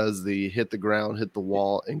 Is it does the hit the ground, hit the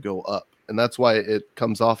wall, and go up, and that's why it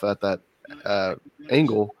comes off at that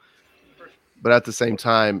angle. But at the same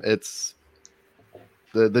time, it's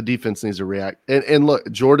the defense needs to react. And look,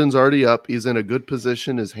 Jordan's already up. He's in a good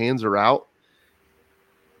position. His hands are out.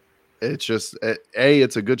 It's just A,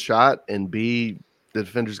 it's a good shot, and B, the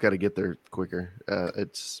defender's got to get there quicker.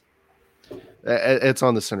 It's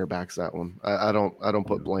on the center backs, that one. I don't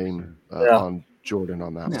put blame on Jordan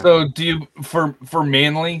on that one. So do you for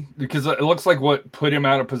Manley, because it looks like what put him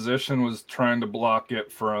out of position was trying to block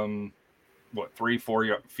it from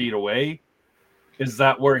 3-4 feet away? Is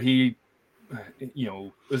that where he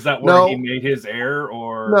he made his error?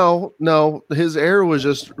 Or no, his error was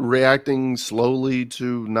just reacting slowly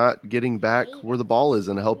to not getting back where the ball is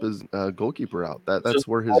and help his goalkeeper out. That's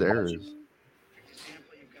where his error is.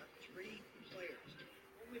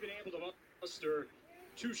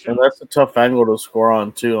 And that's a tough angle to score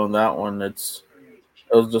on too. On that one, it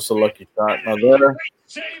was just a lucky shot. Now there,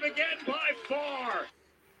 save again by far.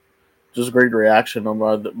 Just great reaction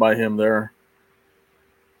by him there.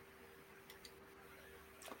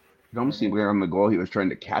 It almost seemed like on the goal he was trying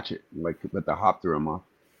to catch it, like let the hop throw him off.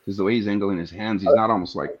 Because the way he's angling his hands, he's not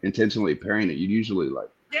almost like intentionally parrying it. You'd usually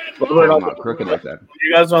not crooked like that.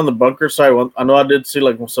 You guys on the bunker side, I know I did see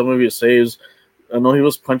like some of his saves. I know he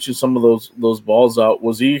was punching some of those balls out.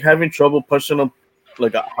 Was he having trouble pushing them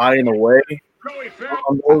like a high and away Joey Farrell.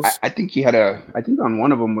 on those. I think he had I think on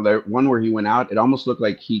one of them, one where he went out, it almost looked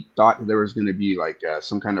like he thought there was going to be like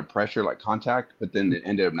some kind of pressure, like contact, but then it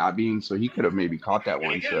ended up not being. So he could have maybe caught that And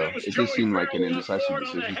one. again, So that was it Joey just seemed like an Farrell left indecisive forward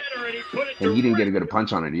on the decision. header, and he put it And he didn't get a directly good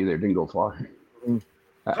punch on it either. It didn't go far. Mm.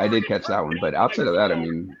 I did catch that one, but outside of that, I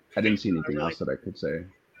mean, I didn't see anything else that I could say.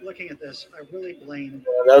 Looking at this, I really blame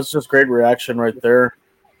That was just great reaction right there.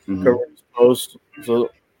 Mhm. Covering his post. So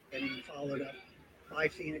getting followed up by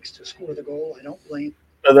Phoenix to score the goal. I don't blame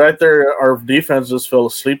right there, our defense just fell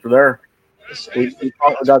asleep there. the We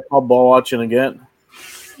got called ball watching again.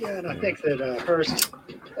 Yeah, and I think that Hurst,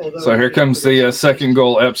 although So here comes the second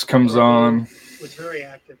goal. Epps comes on, was very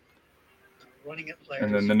active, running at players.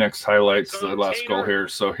 and then the next highlights the last goal here.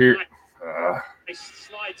 So here, Nice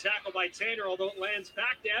slide tackle by Tanner, although it lands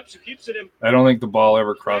back to Epps, who keeps it in. I don't think the ball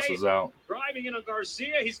ever crosses out. Driving in on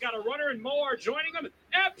Garcia. He's got a runner and Moore joining him.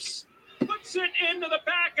 Epps puts it into the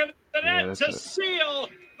back of the Yeah, net that's to a- seal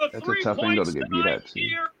the that's a 3 tough angle points to get beat tonight at, too.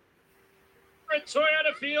 here at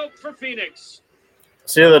Toyota Field for Phoenix.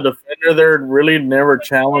 See, the defender there really never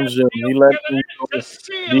challenged him. He let him go To deep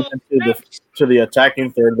seal. into to the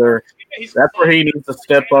attacking third there. He's That's where he needs to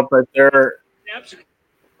step up right there, Epps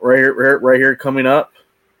right here coming up.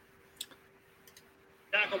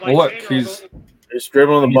 tackle by Well, look, Tanner, he's He's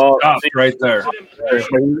dribbling the he ball. stopped right there.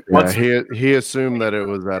 Once- he assumed that it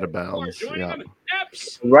was out of bounds. Yeah.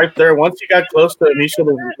 right there, once he got close to him, he should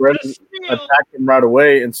have attacked him right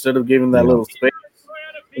away instead of giving that Yeah. little space.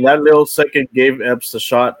 And that little second gave Epps the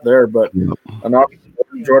shot there, but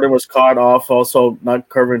Jordan was caught off, also not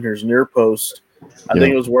covering his near post. I think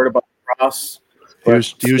he was worried about the cross. He was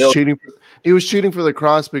still- cheating. He was shooting for the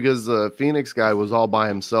cross because the Phoenix guy was all by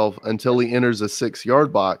himself until he enters a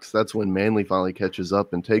 6-yard box. That's when Manley finally catches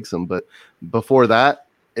up and takes him. But before that,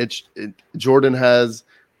 Jordan has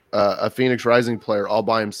a Phoenix Rising player all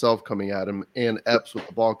by himself coming at him, and Epps with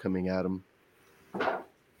the ball coming at him.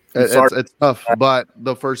 It's tough, but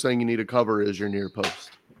the first thing you need to cover is your near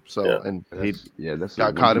post. So, Yeah. and he That's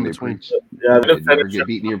got the caught one in thing they between. preach. Yeah, They never get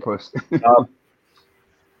beat near post.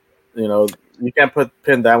 you know, you can't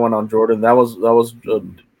pin that one on Jordan. That was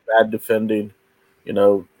bad defending. You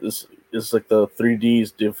know, this is like the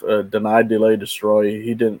 3Ds: deny, delay, destroy.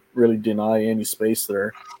 He didn't really deny any space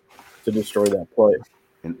there to destroy that play.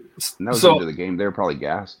 And that was So- into the game. They were probably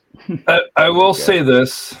gassed. I will say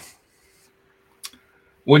this.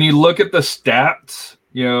 When you look at the stats,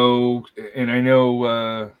 you know, and I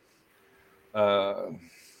know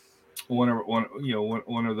one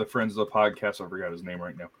of the friends of the podcast, I forgot his name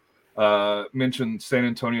right now, mentioned San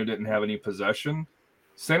Antonio didn't have any possession.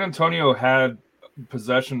 San Antonio had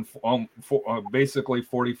possession for basically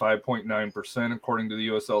 45.9% according to the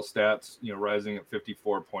USL stats, you know, rising at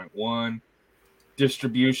 54.1.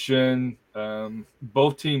 Distribution,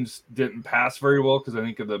 both teams didn't pass very well because I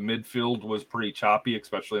think the midfield was pretty choppy,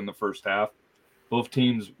 especially in the first half. Both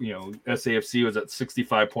teams, you know, SAFC was at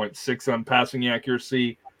 65.6 on passing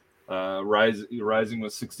accuracy. Rising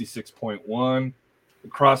was 66.1. The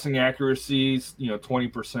crossing accuracies, you know,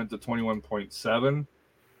 20% to 21.7.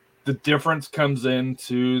 The difference comes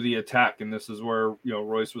into the attack, and this is where, you know,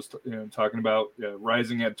 Royce was talking about.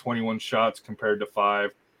 Rising had 21 shots compared to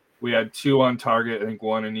 5. We had 2 on target, I think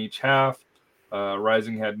 1 in each half.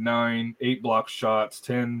 Rising had 9, 8 block shots,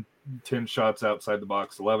 10 shots outside the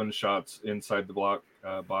box, 11 shots inside the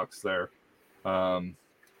box there.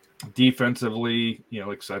 Defensively, you know,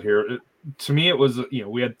 like I said here, to me it was, you know,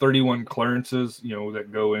 we had 31 clearances, you know,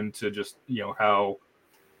 that go into just, you know, how,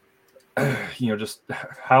 you know, just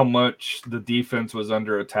how much the defense was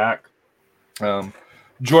under attack.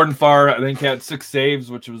 Jordan Farr, I think, had 6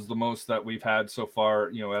 saves, which was the most that we've had so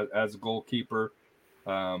far, you know, as a goalkeeper.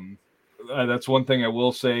 That's one thing I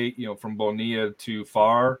will say, you know, from Bonilla to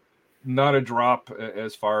Farr, not a drop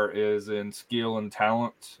as far as in skill and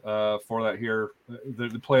talent for that here. They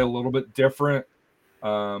play a little bit different.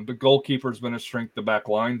 But goalkeeper's been a strength. The back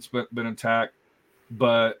line's been attacked.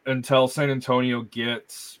 But until San Antonio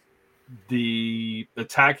gets the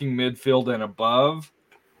attacking midfield and above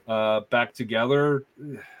back together,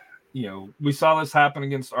 you know, we saw this happen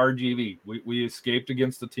against RGV. We escaped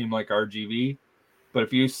against a team like RGV. But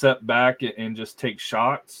if you step back and just take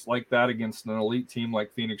shots like that against an elite team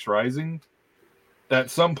like Phoenix Rising, at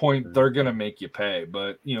some point they're going to make you pay.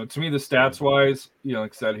 But, you know, to me, the stats-wise, you know,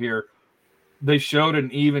 like I said here, they showed an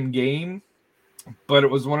even game, but it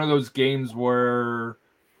was one of those games where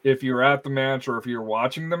if you're at the match or if you're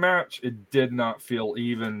watching the match, it did not feel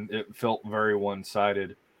even. It felt very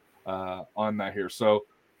one-sided on that here. So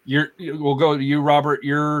We'll go to you, Robert.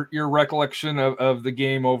 Your recollection of the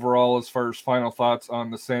game overall, as far as final thoughts on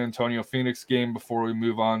the San Antonio Phoenix game, before we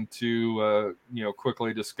move on to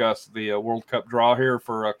quickly discuss the World Cup draw here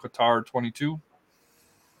for Qatar 22.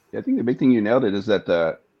 Yeah, I think the big thing you nailed it is that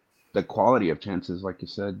the quality of chances, like you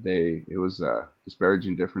said, it was a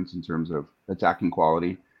disparaging difference in terms of attacking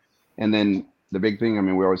quality. And then the big thing, I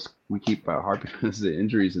mean, we keep harping on the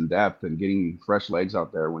injuries in depth and getting fresh legs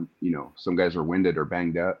out there when, some guys are winded or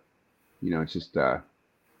banged up. It's just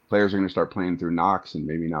players are going to start playing through knocks and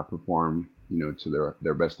maybe not perform, to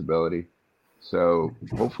their best ability. So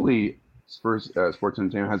hopefully Sports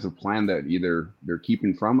Entertainment has a plan that either they're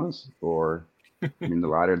keeping from us or, the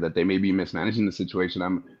latter, that they may be mismanaging the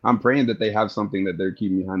situation. I'm praying that they have something that they're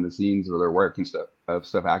keeping behind the scenes, or they're working stuff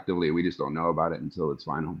actively. We just don't know about it until it's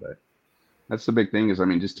final. But that's the big thing is,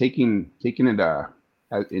 just taking it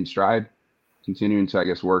in stride, continuing to, I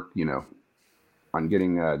guess, work, on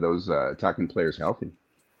getting those attacking players healthy.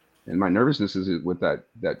 And my nervousness is with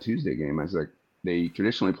that Tuesday game. I was like, they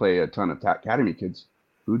traditionally play a ton of academy kids.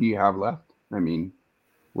 Who do you have left?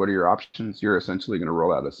 What are your options? You're essentially going to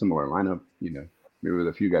roll out a similar lineup, maybe with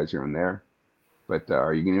a few guys here and there. But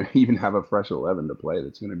are you going to even have a fresh 11 to play?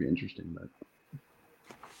 That's going to be interesting. But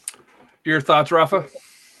your thoughts, Rafa?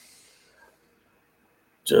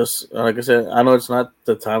 Just like I said, I know it's not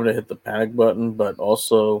the time to hit the panic button, but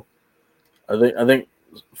also I think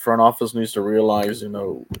front office needs to realize,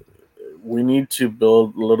 we need to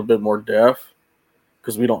build a little bit more depth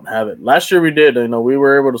because we don't have it. Last year we did. We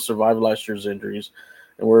were able to survive last year's injuries,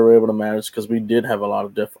 and we were able to manage because we did have a lot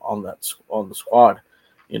of depth on the squad.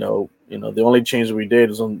 The only change we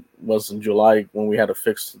did was in July when we had to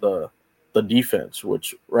fix the defense,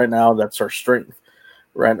 which right now that's our strength.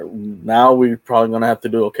 Right now we're probably going to have to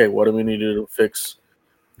do, okay, what do we need to do to fix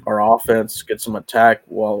our offense, get some attack,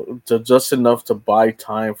 just enough to buy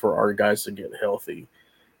time for our guys to get healthy,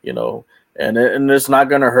 and it's not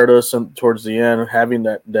going to hurt us towards the end having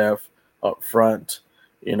that depth up front.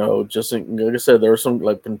 Just like I said, there was some,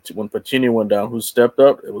 like when Patino went down, who stepped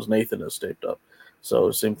up? It was Nathan that stepped up.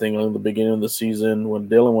 So same thing in the beginning of the season when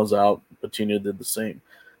Dylan was out, Patino did the same.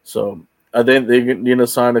 So I think they need to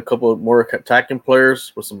sign a couple of more attacking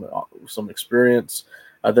players with some experience.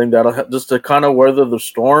 I think that'll help just to kind of weather the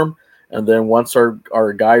storm. And then once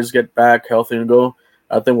our guys get back healthy and go,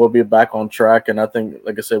 I think we'll be back on track. And I think,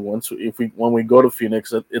 like I said, when we go to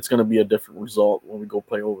Phoenix, it's going to be a different result when we go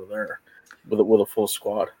play over there with a full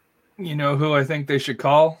squad. You know who I think they should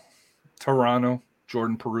call? Toronto,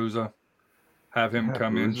 Jordan Peruzza. Have him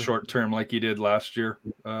come in short term like he did last year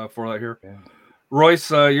for that here. Yeah.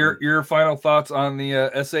 Royce, your final thoughts on the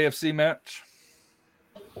SAFC match?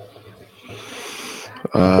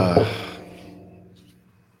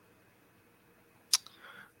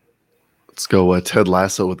 Let's go Ted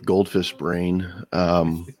Lasso with goldfish brain.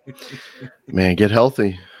 Man, get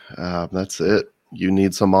healthy. That's it. You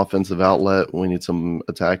need some offensive outlet. We need some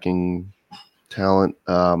attacking talent.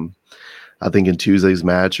 I think in Tuesday's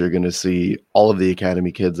match, you're going to see all of the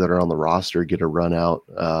academy kids that are on the roster get a run out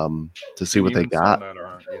to see what they got.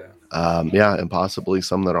 And possibly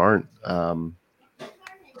some that aren't.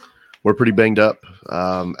 We're pretty banged up.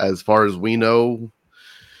 As far as we know,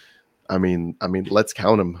 I mean, let's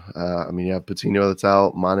count them. You have Patino that's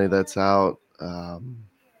out, Mane that's out,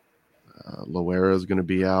 Loera is going to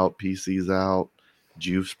be out, PC's out,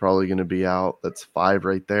 Juve's probably going to be out. That's 5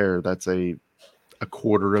 right there. That's a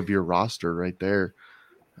quarter of your roster right there.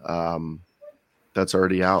 That's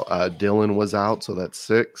already out. Dylan was out, so that's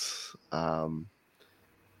 6.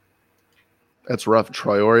 That's rough.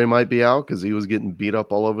 Traore might be out because he was getting beat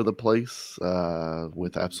up all over the place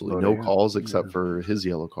with absolutely no calls except for his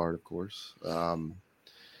yellow card, of course.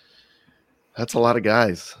 That's a lot of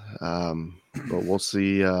guys. But we'll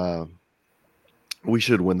see. We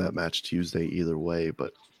should win that match Tuesday either way.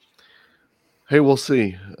 But, hey, we'll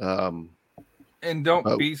see. And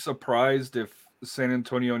don't be surprised if San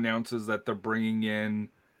Antonio announces that they're bringing in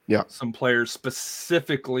some players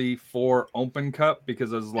specifically for Open Cup,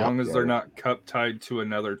 because as long as they're not cup tied to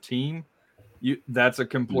another team, that's a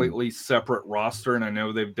completely separate roster. And I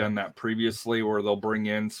know they've done that previously where they'll bring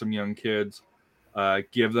in some young kids,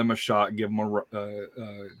 give them a shot, give them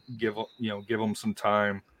some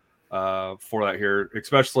time for that here,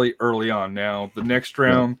 especially early on. Now, the next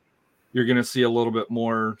round, you're going to see a little bit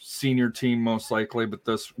more senior team most likely, but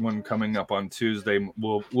this one coming up on Tuesday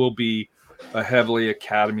will be a heavily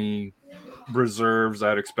academy reserves.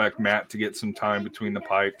 I'd expect Matt to get some time between the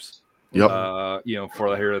pipes. For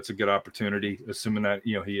that here, that's a good opportunity, assuming that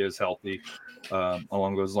he is healthy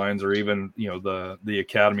along those lines, or even the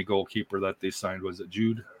academy goalkeeper that they signed, was it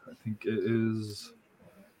Jude? I think it is.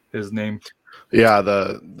 his name. Yeah,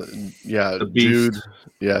 The beast. Jude.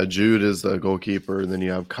 Yeah, Jude is the goalkeeper, and then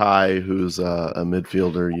you have Kai, who's a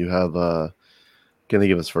midfielder. You have can't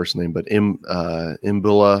think of his first name, but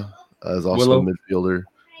Imbula is also Willow. a midfielder.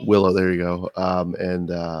 Willow, there you go.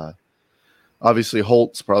 And obviously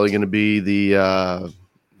Holt's probably going to be the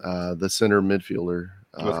center midfielder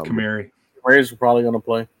With Kamari. Ray's probably going to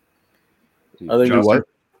play. I think Justin. what?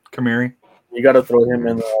 Kamari. you got to throw him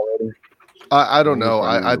in there already. I don't He's know.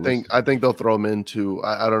 probably I gonna think they'll throw him into.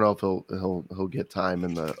 I don't know if he'll get time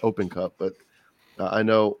in the Open Cup, but I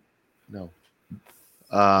know. No.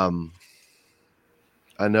 I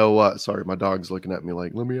know. Sorry, my dog's looking at me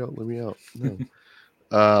like, "Let me out, let me out." No.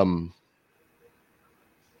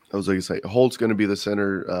 I was going to say Holt's going to be the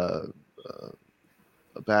center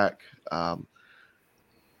back.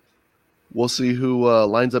 We'll see who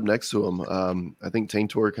lines up next to him. I think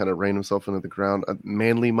Taintor kind of ran himself into the ground.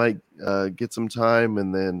 Manley might get some time,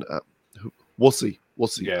 and then we'll see. We'll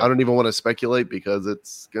see. Yeah. I don't even want to speculate because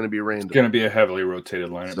it's going to be random. It's going to be a heavily rotated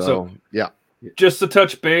lineup. So yeah. Just to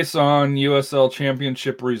touch base on USL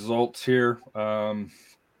Championship results here.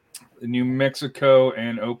 New Mexico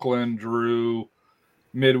and Oakland drew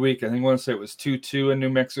midweek. I think I want to say it was 2-2 in New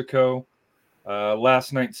Mexico.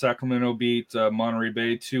 Last night, Sacramento beat Monterey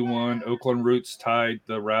Bay 2-1. Oakland Roots tied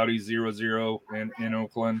the Rowdy 0-0 in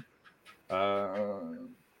Oakland.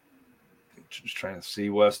 Just trying to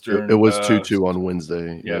see Western. It was 2-2 on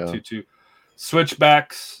Wednesday. Yeah, 2-2.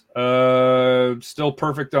 Switchbacks, still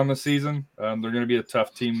perfect on the season. They're going to be a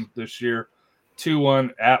tough team this year.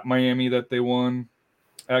 2-1 at Miami that they won.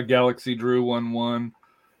 At Galaxy drew 1-1.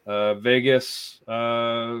 Vegas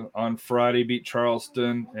on Friday beat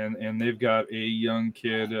Charleston, and they've got a young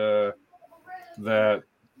kid that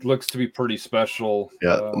looks to be pretty special.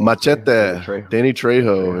 Yeah, Machete, Danny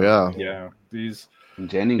Trejo. Yeah.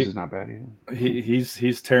 Jennings is not bad either.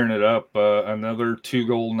 He's tearing it up. Another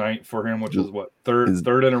 2-goal night for him, which is what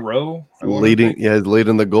third in a row. Leading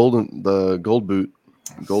the gold boot.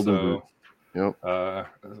 Golden boot. Yep.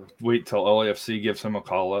 Wait till LAFC gives him a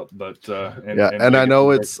call up, but and I know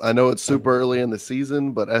it's super early in the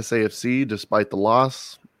season, but SAFC, despite the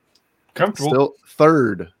loss, comfortable, still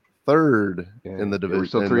third in the division. We're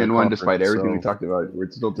still 3-1 despite everything we talked about. We're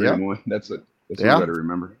still 3-1. That's what you got to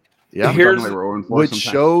remember. Yeah, which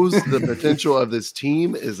shows the potential of this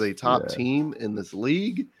team is a top team in this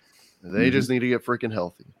league. They just need to get freaking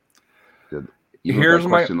healthy. Good. Here's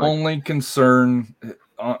my only concern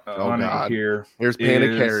on it here. Here's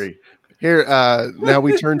Panic Harry. Here, now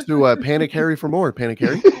we turn to Panic Harry for more. Panic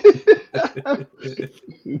Harry.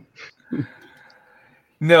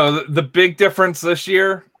 No, the big difference this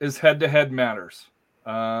year is head-to-head matters,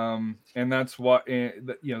 and that's what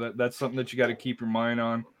that's something that you got to keep your mind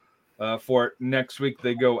on. For next week,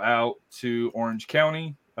 they go out to Orange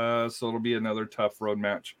County, so it'll be another tough road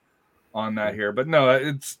match on that here. But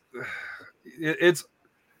no,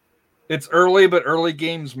 it's early, but early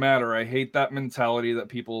games matter. I hate that mentality that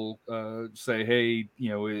people say, "Hey,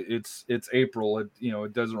 it's April.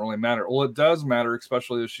 It doesn't really matter." Well, it does matter,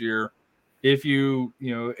 especially this year. If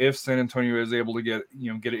if San Antonio is able to get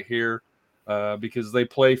it here, because they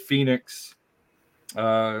play Phoenix,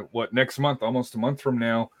 next month, almost a month from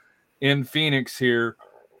now. In Phoenix here,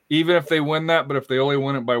 even if they win that, but if they only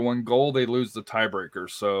win it by 1 goal, they lose the tiebreaker.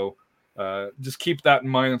 So just keep that in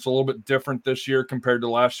mind. It's a little bit different this year compared to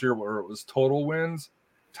last year where it was total wins.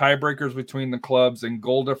 Tiebreakers between the clubs and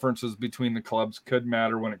goal differences between the clubs could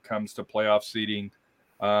matter when it comes to playoff seeding.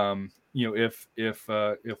 If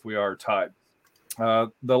we are tied. The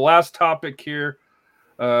last topic here,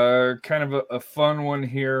 kind of a fun one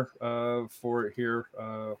here for it here.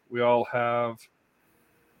 We all have.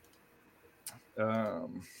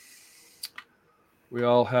 We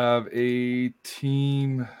all have a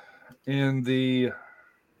team in the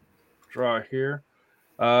draw here.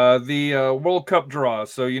 The World Cup draw.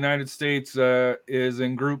 So United States is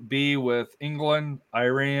in Group B with England,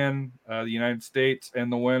 Iran, the United States,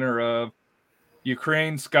 and the winner of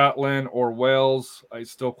Ukraine, Scotland, or Wales. I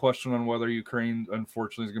still question on whether Ukraine,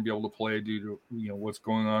 unfortunately, is going to be able to play due to what's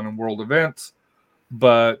going on in world events.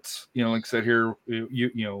 But like I said here,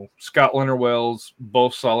 Scotland or Wales,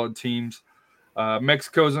 both solid teams.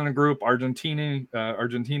 Mexico's in a group: Argentina,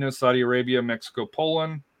 Saudi Arabia, Mexico,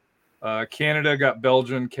 Poland. Canada got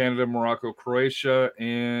Belgium, Canada, Morocco, Croatia,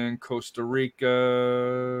 and Costa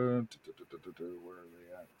Rica. Where are they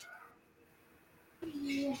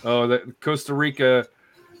at? Oh, Costa Rica,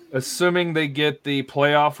 assuming they get the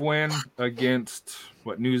playoff win against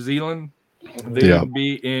New Zealand, they would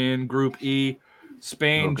be in Group E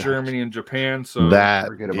Spain, Oh, gosh. Germany, and Japan. So That,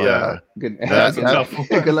 Forget about yeah. that. Good, That's a tough one.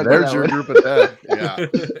 good luck There's with your that group of 10. Yeah,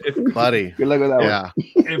 if, buddy. Good luck with that one. Yeah.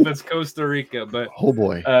 if it's Costa Rica, but Oh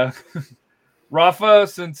boy. Rafa,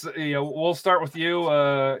 since we'll start with you.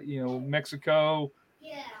 Mexico.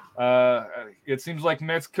 It seems like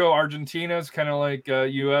Mexico, Argentina is kind of like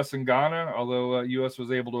U.S. and Ghana, although U.S.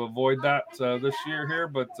 was able to avoid that this year here.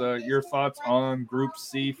 But your thoughts on Group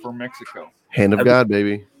C for Mexico? Hand of God,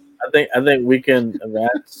 baby. I think we can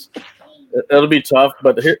advance. It'll be tough,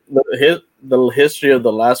 but the history of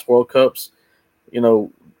the last World Cups,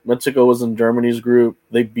 Mexico was in Germany's group.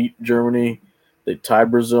 They beat Germany. They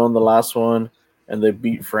tied Brazil in the last one, and they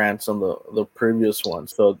beat France on the previous one.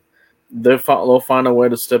 So they'll find a way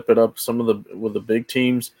to step it up with the big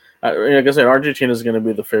teams. Like I said, Argentina is going to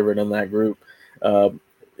be the favorite in that group.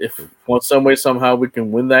 If some way somehow we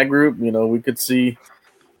can win that group, we could see.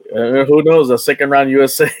 Who knows? A second round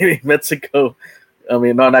USA Mexico. I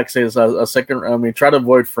mean, not actually a second. I mean, try to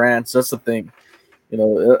avoid France. That's the thing.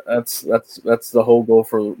 That's the whole goal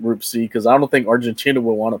for Group C, because I don't think Argentina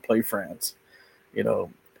will want to play France. I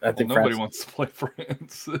think nobody France, wants to play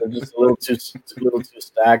France. they're just a little too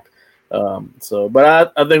stacked.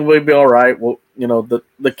 But I think we'll be all right. Well,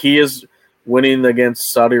 the key is winning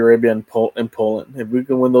against Saudi Arabia and Poland. If we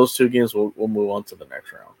can win those two games, we'll move on to the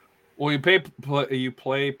next round. Well, you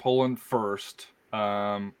play Poland first,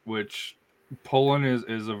 which Poland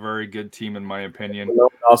is a very good team in my opinion.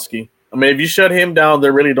 Lewandowski. I mean, if you shut him down, they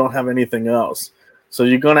really don't have anything else. So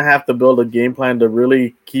you're going to have to build a game plan to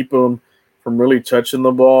really keep them from really touching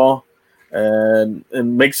the ball and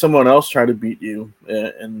make someone else try to beat you.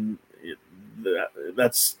 And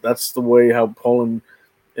that's the way how Poland,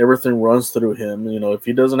 everything runs through him. If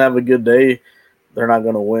he doesn't have a good day, they're not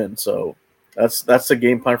going to win. So that's the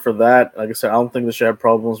game plan for that. Like I said, I don't think they should have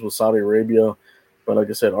problems with Saudi Arabia, but like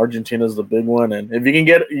I said, Argentina is the big one, and if you can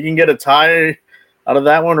get a tie out of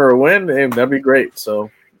that one or a win, hey, that'd be great.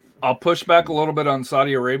 So I'll push back a little bit on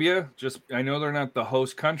Saudi Arabia. I know they're not the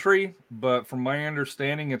host country, but from my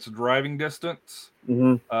understanding, it's a driving distance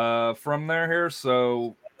from there here,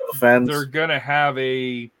 so they're gonna have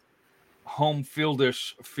a home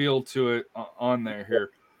fieldish feel to it on there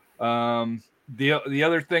here. The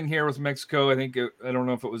other thing here with Mexico, I don't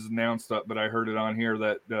know if it was announced, but I heard it on here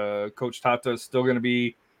that Coach Tata is still going to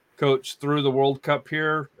be coach through the World Cup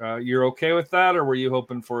here. You're okay with that, or were you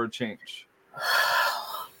hoping for a change?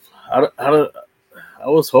 I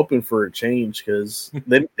was hoping for a change because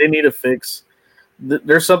they need to fix.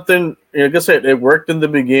 There's something. Like I said, it worked in the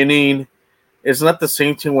beginning. It's not the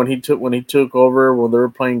same team when he took over, when they were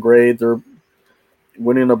playing great. They're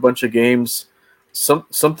winning a bunch of games.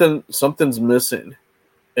 Something's missing,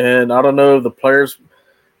 and I don't know if the players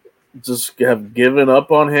just have given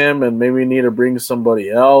up on him and maybe need to bring somebody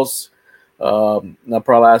else. I'm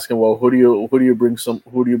probably asking, well, who do you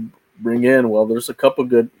bring in? Well, there's a couple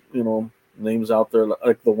good names out there.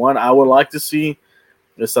 Like the one I would like to see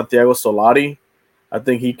is Santiago Solari. I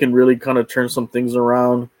think he can really kind of turn some things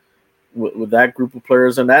around with that group of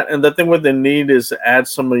players, and the thing what they need is to add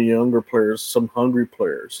some of the younger players, some hungry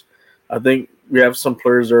players. I think we have some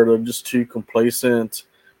players that are just too complacent,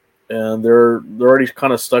 and they're already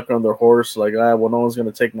kind of stuck on their horse. Like, well, no one's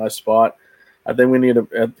going to take my spot. I think we need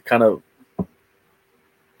to kind of,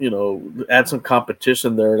 add some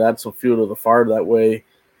competition there, add some fuel to the fire. That way,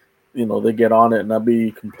 they get on it and not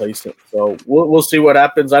be complacent. So we'll see what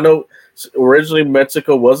happens. I know originally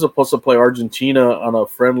Mexico was supposed to play Argentina on a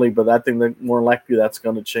friendly, but I think that more likely that's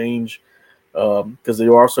going to change. Because they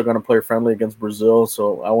are also going to play friendly against Brazil,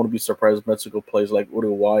 so I wouldn't be surprised if Mexico plays like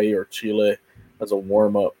Uruguay or Chile as a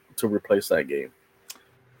warm-up to replace that game.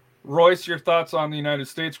 Royce, your thoughts on the United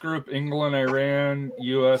States group? England, Iran,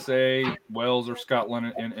 USA, Wales, or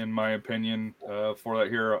Scotland, in my opinion, for that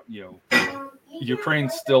here.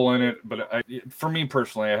 Ukraine's still in it, but for me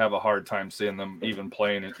personally, I have a hard time seeing them even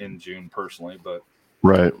playing it in June personally. But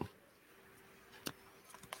right.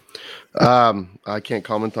 I can't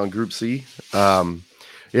comment on Group C.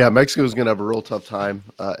 Mexico is going to have a real tough time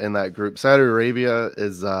in that group. Saudi Arabia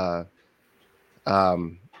is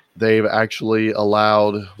they've actually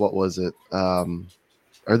allowed, what was it? Are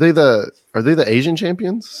they the Asian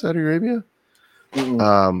champions, Saudi Arabia?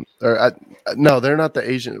 No, they're not the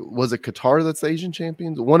Asian. Was it Qatar that's the Asian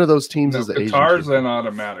champions? One of those teams is the Asian. Qatar's then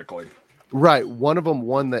automatically. Right. One of them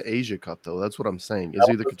won the Asia Cup, though. That's what I'm saying. Is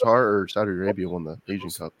either Qatar or Saudi Arabia won the Asian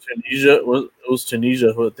Cup. It was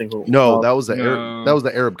Tunisia who I think. No, that was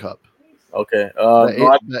the Arab Cup. Okay.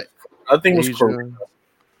 I think it was Korea.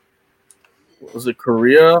 Was it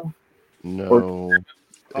Korea? No.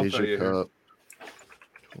 Asia Cup.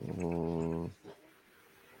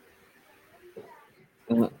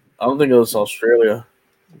 I don't think it was Australia.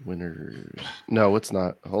 Winners. No, it's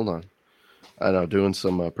not. Hold on. I know. Doing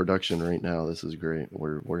some production right now. This is great.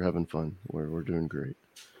 We're having fun. We're doing great.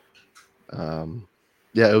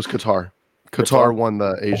 Yeah, it was Qatar. Qatar won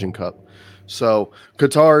the Asian Cup. So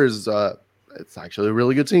Qatar is it's actually a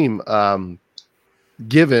really good team.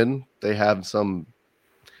 Given they have some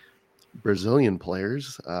Brazilian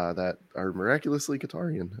players that are miraculously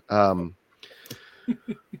Qatarian.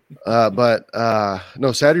 But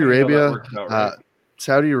no, Saudi Arabia.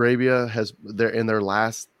 Saudi Arabia has in their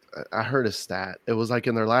last. I heard a stat. It was like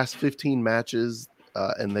in their last 15 matches,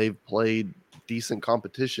 and they've played decent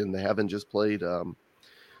competition. They haven't just played,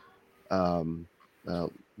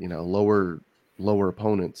 lower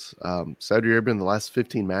opponents. Saudi Arabia in the last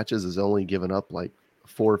 15 matches has only given up like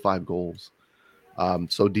 4 or 5 goals.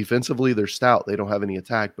 So defensively, they're stout. They don't have any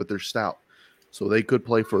attack, but they're stout. So they could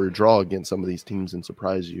play for a draw against some of these teams and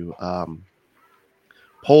surprise you.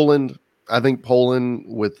 Poland, I think Poland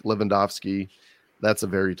with Lewandowski, that's a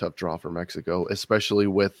very tough draw for Mexico, especially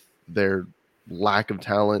with their lack of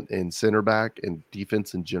talent in center back and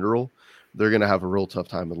defense in general. They're going to have a real tough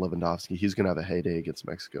time with Lewandowski. He's going to have a heyday against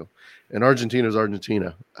Mexico. And Argentina's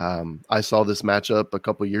Argentina. I saw this matchup a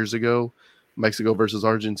couple years ago, Mexico versus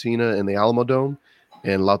Argentina in the Alamo Dome,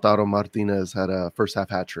 and Lautaro Martinez had a first-half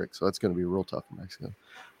hat trick, so that's going to be real tough for Mexico.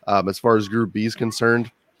 As far as Group B is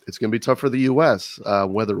concerned, it's going to be tough for the U.S.,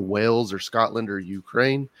 whether Wales or Scotland or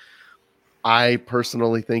Ukraine. I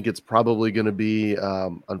personally think it's probably going to be,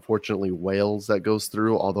 unfortunately, Wales that goes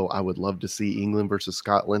through, although I would love to see England versus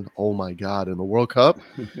Scotland. Oh, my God, in the World Cup.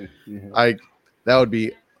 That would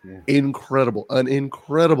be incredible, an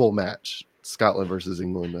incredible match, Scotland versus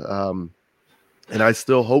England. And I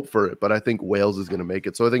still hope for it, but I think Wales is going to make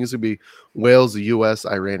it. So I think it's going to be Wales, the U.S.,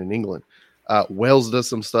 Iran, and England. Wales does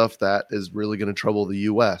some stuff that is really going to trouble the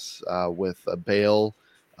U.S. With Bale.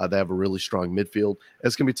 They have a really strong midfield.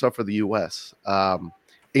 It's going to be tough for the U.S.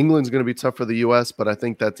 England's going to be tough for the U.S., but I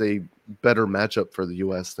think that's a better matchup for the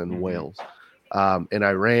U.S. than Wales. And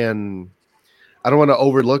Iran, I don't want to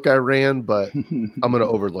overlook Iran, but I'm going to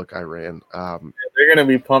overlook Iran. They're going to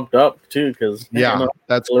be pumped up too, because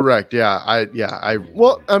that's correct.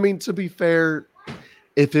 Well, I mean, to be fair,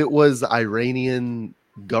 if it was Iranian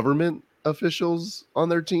government officials on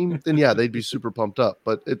their team, then they'd be super pumped up.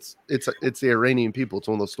 But it's the Iranian people. It's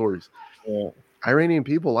one of those stories. Yeah. Iranian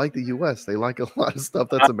people like the U.S. They like a lot of stuff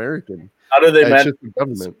that's American. How do they manage the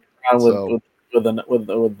government with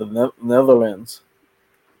the Netherlands?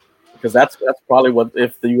 Because that's probably what,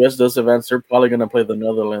 if the U.S. does advance, they're probably going to play the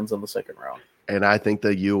Netherlands in the second round. And I think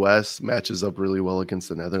the U.S. matches up really well against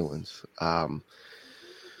the Netherlands. The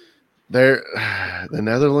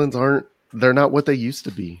Netherlands they're not what they used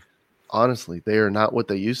to be. Honestly, they are not what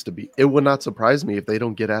they used to be. It would not surprise me if they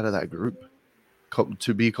don't get out of that group.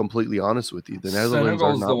 To be completely honest with you, the Netherlands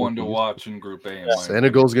Senegal's the one to watch in Group A.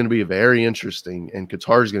 Senegal's going to be very interesting, and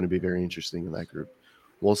Qatar is going to be very interesting in that group.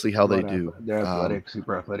 We'll see how they do. They're athletic,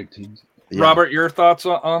 super athletic teams. Yeah. Robert, your thoughts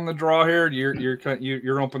on the draw here?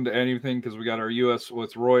 You're open to anything because we got our U.S.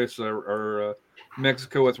 with Royce, or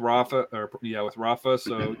Mexico with Rafa, with Rafa.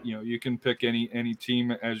 So you can pick any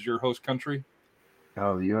team as your host country.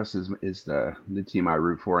 Oh, the U.S. is the team I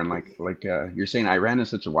root for, and like you're saying, Iran is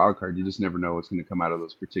such a wild card. You just never know what's going to come out of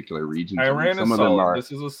those particular regions. Iran is solid.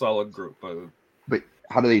 This is a solid group. But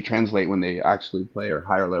how do they translate when they actually play or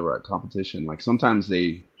higher level at competition? Like sometimes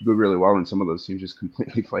they do really well, and some of those teams just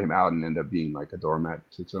completely flame out and end up being like a doormat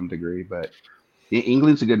to some degree. But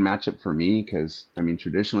England's a good matchup for me because I mean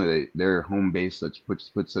traditionally their home base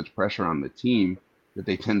puts such pressure on the team that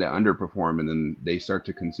they tend to underperform, and then they start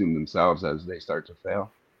to consume themselves as they start to fail.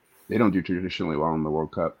 They don't do traditionally well in the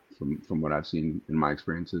World Cup from what I've seen in my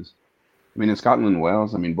experiences. I mean, in Scotland and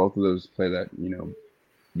Wales, I mean, both of those play that,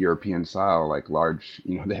 European style, like large,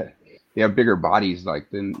 they have bigger bodies,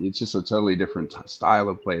 then it's just a totally different style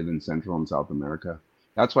of play than Central and South America.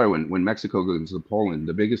 That's why when Mexico goes to Poland,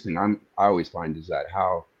 the biggest thing I always find is that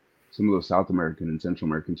how some of those South American and Central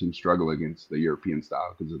American teams struggle against the European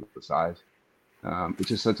style because of the size. It's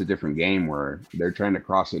just such a different game where they're trying to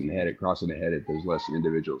cross it and head it. There's less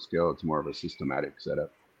individual skill. It's more of a systematic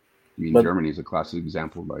setup. I mean, Germany's a classic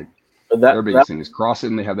example. Their biggest thing is cross it,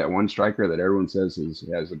 and they have that one striker that everyone says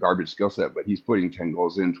has a garbage skill set, but he's putting 10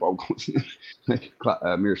 goals in, 12 goals in, like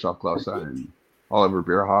Miroslav Klose and Oliver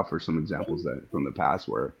Bierhoff are some examples that from the past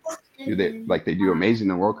where they do amazing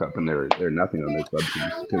in the World Cup, and they're nothing on their club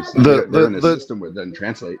teams because they're in a system where it doesn't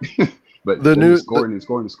translate. But The then new- scoring and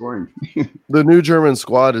scoring and scoring. The new German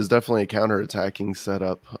squad is definitely a counterattacking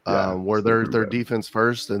setup, Yeah, where it's they're looking better. defense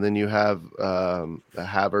first, and then you have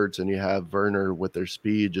Havertz and you have Werner with their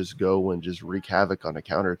speed just go and just wreak havoc on a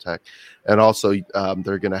counterattack. And also,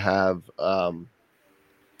 they're going to have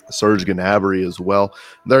Serge Gnabry as well.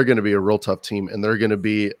 They're going to be a real tough team, and they're going to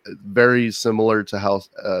be very similar to how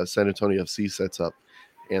San Antonio FC sets up.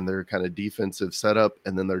 And their kind of defensive setup,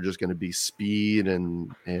 and then they're just going to be speed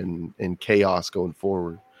and chaos going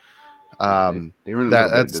forward. They were in a that- little bit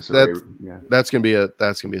that's- disarray. that's- Yeah. That's gonna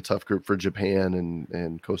be a tough group for Japan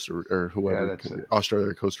and Costa or whoever, that's it. Australia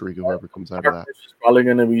or Costa Rica, whoever comes out of that. It's probably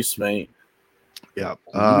going to be Spain. Yeah,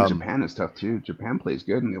 Even Japan is tough too. Japan plays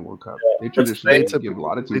good in the World Cup. They Spain traditionally typically- give a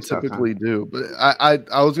lot of they teams tough typically time. do. But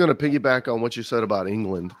I was gonna piggyback on what you said about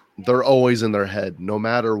England. They're always in their head, no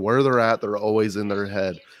matter where they're at. They're always in their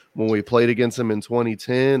head. When we played against them in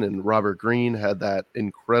 2010, and Robert Green had that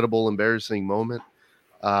incredible, embarrassing moment,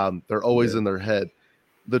 they're always in their head.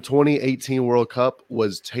 The 2018 World Cup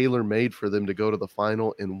was tailor-made for them to go to the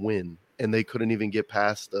final and win, and they couldn't even get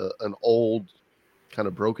past an old, kind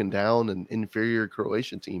of broken down and inferior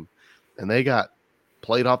Croatian team, and they got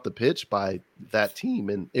played off the pitch by that team,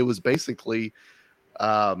 and it was basically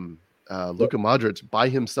Luka Modric by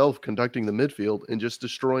himself conducting the midfield and just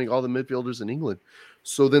destroying all the midfielders in England.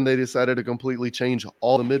 So then they decided to completely change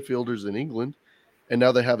all the midfielders in England, and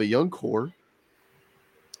now they have a young core.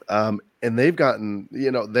 And they've gotten,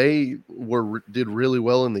 they did really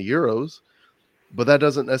well in the Euros, but that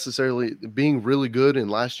doesn't necessarily, being really good in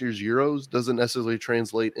last year's Euros doesn't necessarily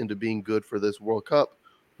translate into being good for this World Cup.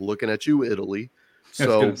 Looking at you, Italy. I was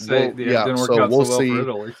So gonna say, we'll- it didn't work out we'll so well see. for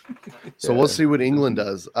Italy. So we'll see what England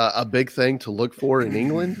does. A big thing to look for in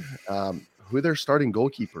England, who their starting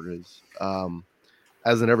goalkeeper is.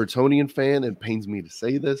 As an Evertonian fan, it pains me to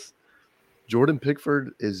say this, Jordan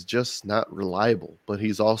Pickford is just not reliable, but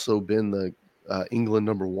he's also been the England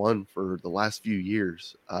number one for the last few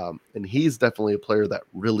years. And he's definitely a player that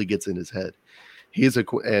really gets in his head.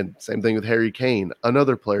 And same thing with Harry Kane,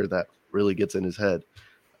 another player that really gets in his head.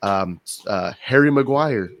 Harry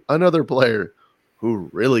Maguire, another player who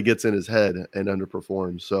really gets in his head and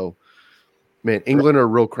underperforms. So, man, England are a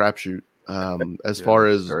real crapshoot as far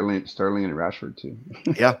as Sterling and Rashford too.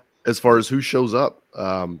 as far as who shows up.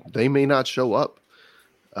 They may not show up.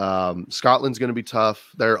 Scotland's going to be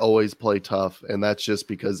tough. They're always play tough, and that's just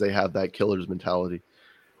because they have that killer's mentality.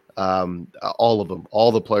 All of them,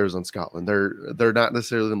 all the players on Scotland, they're not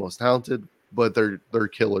necessarily the most talented, but they're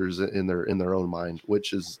killers in their own mind,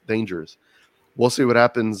 which is dangerous. We'll see what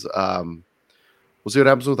happens. We'll see what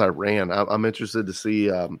happens with Iran. I'm interested to see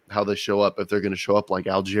how they show up. If they're going to show up like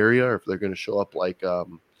Algeria, or if they're going to show up like a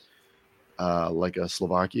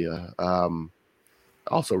Slovakia.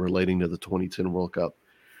 Also relating to the 2010 World Cup.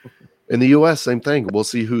 In the U.S., same thing. We'll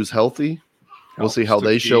see who's healthy. We'll see how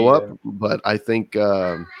they show up. But I think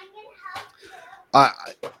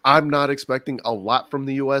I'm not expecting a lot from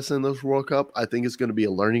the U.S. in this World Cup. I think it's going to be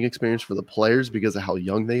a learning experience for the players because of how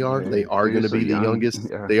young they are. They are going to be the youngest.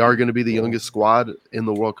 Yeah. They are going to be the youngest squad in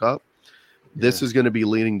the World Cup. This is going to be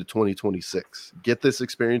leading to 2026. Get this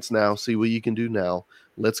experience now. See what you can do now.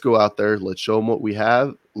 Let's go out there. Let's show them what we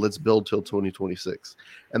have. Let's build till 2026.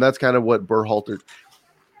 And that's kind of what Berhalter.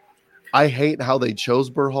 I hate how they chose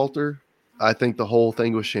Berhalter. I think the whole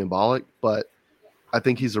thing was shambolic, but I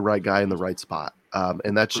think he's the right guy in the right spot.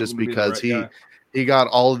 And that's just because he got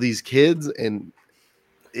all of these kids, and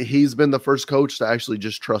he's been the first coach to actually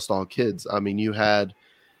just trust all kids. I mean, the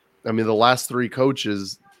last three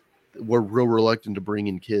coaches were real reluctant to bring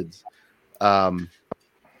in kids. And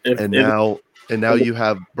now you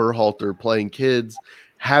have Berhalter playing kids,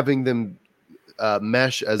 having them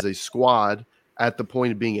mesh as a squad at the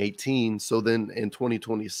point of being 18. So then in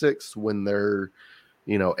 2026, when they're,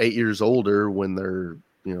 8 years older, when they're,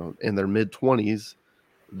 in their mid 20s,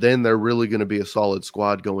 then they're really going to be a solid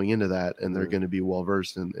squad going into that. And they're going to be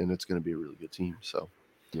well-versed and it's going to be a really good team. So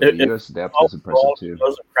the U.S. depth is impressive too. It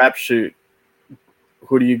was a crapshoot.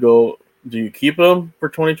 Who do you go? Do you keep him for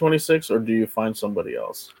 2026 or do you find somebody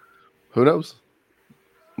else? Who knows?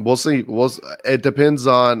 We'll see. It depends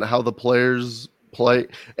on how the players play.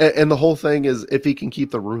 And the whole thing is if he can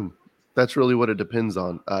keep the room. That's really what it depends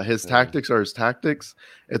on. His tactics are his tactics.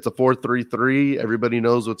 It's a 4-3-3. Everybody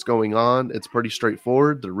knows what's going on. It's pretty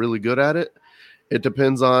straightforward. They're really good at it. It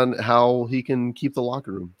depends on how he can keep the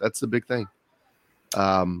locker room. That's the big thing.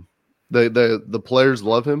 The players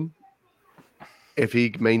love him. If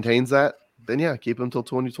he maintains that, then yeah, keep him till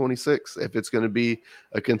 2026. If it's going to be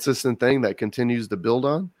a consistent thing that continues to build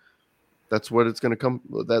on, that's what it's going to come.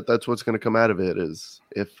 That's what's going to come out of it. Is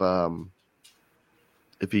if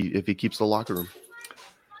if he keeps the locker room.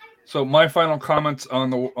 So my final comments on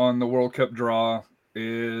the World Cup draw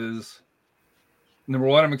is, number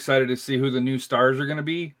one, I'm excited to see who the new stars are going to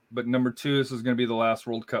be. But number two, this is going to be the last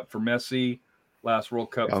World Cup for Messi, last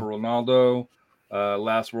World Cup for Ronaldo,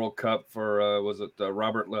 last World Cup for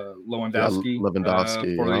Robert Lewandowski,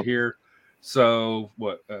 Lewandowski for the year. So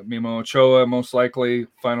Memo Ochoa most likely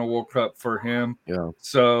final World Cup for him. Yeah.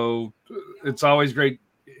 So it's always great.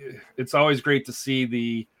 It's always great to see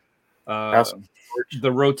the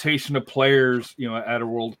rotation of players, at a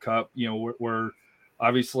World Cup, where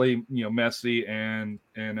obviously, Messi and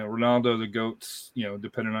Ronaldo, the GOATs,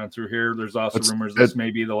 depending on through here. There's also rumors this may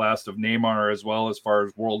be the last of Neymar as well as far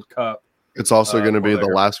as World Cup. It's also going to be the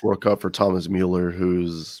last World Cup for Thomas Mueller,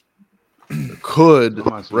 who's could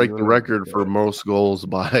break the record for most goals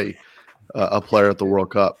by a player at the World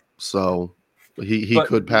Cup. So he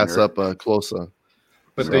could pass up Klose.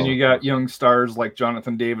 But then you got young stars like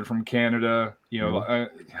Jonathan David from Canada.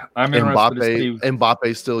 I'm interested to see.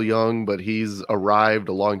 Mbappe's still young, but he's arrived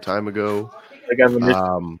a long time ago.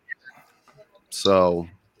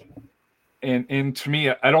 And to me,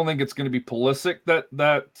 I don't think it's going to be Pulisic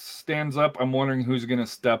that stands up. I'm wondering who's going to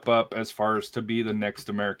step up as far as to be the next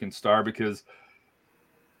American star, because,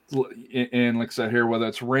 and like I said here, whether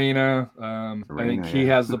it's Reyna, I think he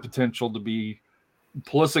has the potential to be.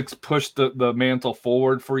 Pulisic's pushed the mantle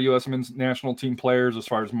forward for U.S. men's national team players as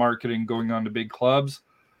far as marketing going on to big clubs.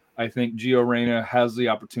 I think Gio Reyna has the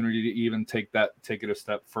opportunity to even take it a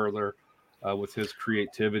step further with his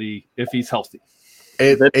creativity if he's healthy.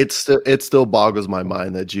 It still boggles my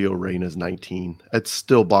mind that Gio Reyna is 19. It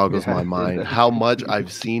still boggles my mind how much I've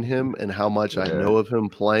seen him and how much I know of him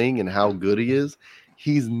playing and how good he is.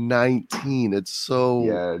 He's 19. It's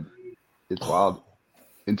so it's wild.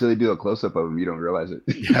 Until they do a close-up of him, you don't realize it.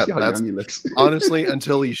 Yeah, how young he looks. Honestly,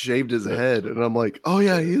 until he shaved his head. And I'm like, oh,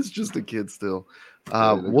 yeah, he is just a kid still.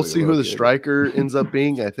 We'll see who the striker ends up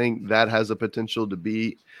being. I think that has a potential to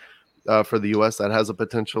be, for the U.S., that has a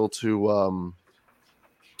potential to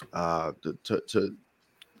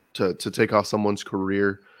take off someone's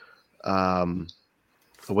career.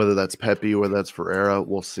 Whether that's Pepe or whether that's Ferreira,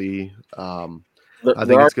 we'll see. I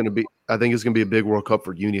think it's going to be a big World Cup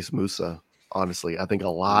for Yunus Musa. Honestly, I think a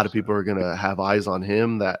lot of people are going to have eyes on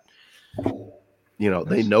him that,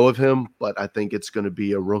 they know of him, but I think it's going to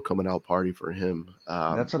be a real coming out party for him.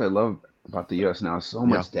 That's what I love about the U.S. now. So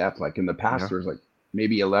much depth. Like in the past, there was like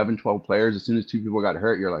maybe 11, 12 players. As soon as two people got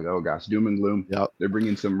hurt, you're like, oh gosh, doom and gloom. Yep. They're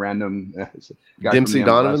bringing some random guy Dempsey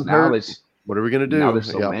Donovan hurt. What are we going to do? Now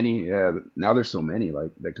there's so many. Yeah, now there's so many.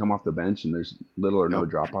 Like they come off the bench and there's little or no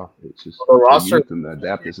drop off. It's just the roster and the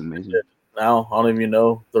depth is amazing. Now, I don't even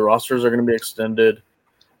know. The rosters are going to be extended.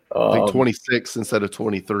 I think 26 instead of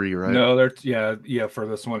 23, right? No, they're for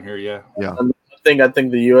this one here, yeah. And I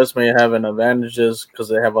think the U.S. may have an advantage is because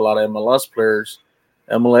they have a lot of MLS players.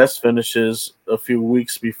 MLS finishes a few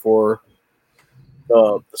weeks before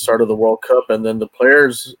the start of the World Cup, and then the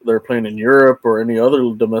players they're playing in Europe or any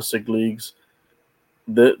other domestic leagues,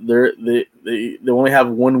 they only have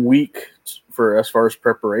 1 week for as far as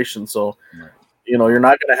preparation. So. Right. You're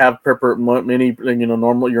not going to have many,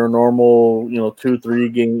 normal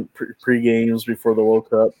 2-3 game pre-games before the World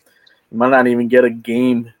Cup. You might not even get a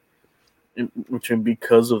game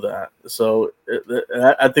because of that. So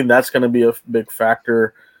I think that's going to be a big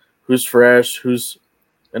factor. Who's fresh,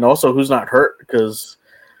 and also who's not hurt, because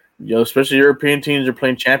especially European teams, you're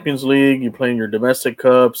playing Champions League, you're playing your domestic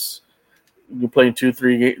cups, you're playing 2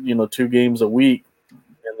 games a week,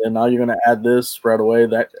 and then now you're going to add this right away.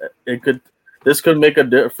 This could make a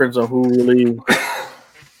difference on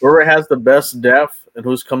whoever has the best depth and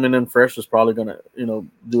who's coming in fresh is probably going to,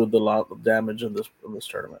 do a lot of damage in this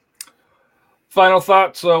tournament. Final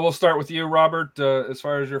thoughts. We'll start with you, Robert. As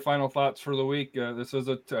far as your final thoughts for the week, this is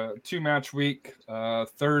a 2-match week.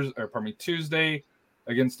 Tuesday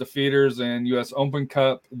against the Feeders and U.S. Open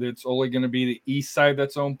Cup. It's only going to be the east side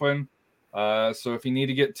that's open. So if you need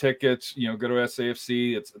to get tickets, go to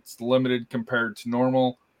SAFC. It's limited compared to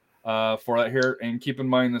normal. For that here, and keep in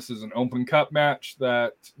mind this is an Open Cup match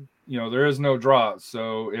that there is no draws.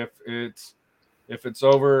 So if it's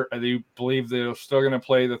over, I do believe they're still going to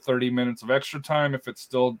play the 30 minutes of extra time. If it's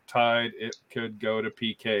still tied, it could go to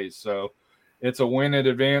PK. So it's a win in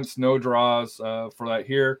advance, no draws for that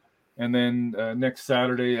here. And then next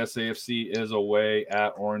Saturday, SAFC is away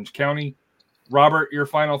at Orange County. Robert, your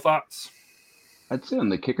final thoughts? I'd say on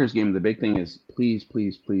the Kickers game, the big thing is please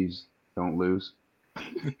don't lose.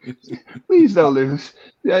 Please don't lose.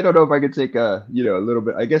 I don't know if I could take a little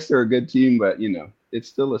bit. I guess they're a good team, but it's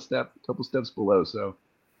still a couple steps below. So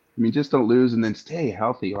I mean, just don't lose and then stay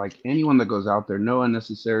healthy. Like anyone that goes out there, no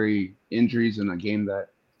unnecessary injuries in a game that,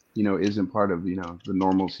 isn't part of, the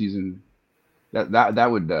normal season.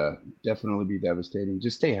 That would definitely be devastating.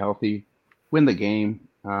 Just stay healthy, win the game,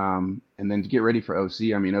 and then get ready for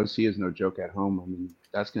OC. I mean, OC is no joke at home. I mean,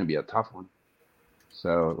 that's going to be a tough one.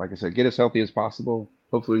 So, like I said, get as healthy as possible.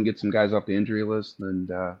 Hopefully, we can get some guys off the injury list and,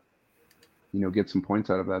 get some points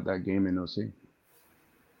out of that game in OC.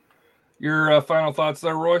 Your final thoughts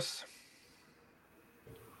there, Royce?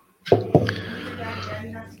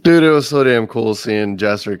 Dude, it was so damn cool seeing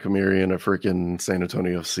Jasper Kamiri in a freaking San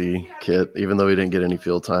Antonio FC kit, even though he didn't get any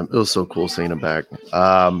field time. It was so cool seeing him back.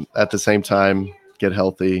 At the same time, get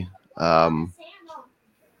healthy.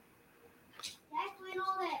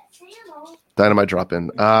 Dynamite drop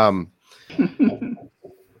in.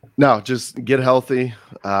 No, just get healthy.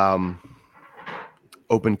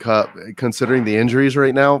 Open Cup, considering the injuries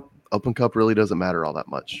right now, Open Cup really doesn't matter all that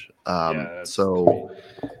much. So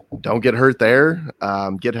don't get hurt there.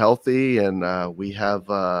 Get healthy, and we have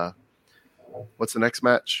what's the next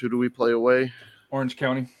match? Who do we play away? Orange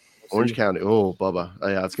County. Orange County. Oh, Bubba.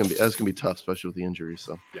 Yeah, that's gonna be tough, especially with the injuries.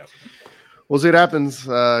 So yeah, we'll see what happens.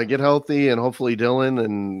 Get healthy, and hopefully Dylan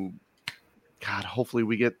and God, hopefully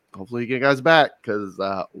we get guys back because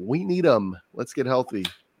we need them. Let's get healthy.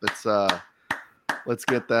 Let's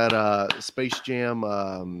get that Space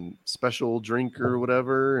Jam special drink or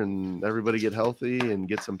whatever, and everybody get healthy and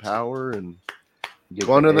get some power and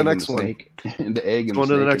go on to the next one. And the egg and go on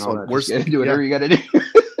to the next one. We're do whatever you got to do.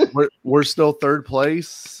 we're still third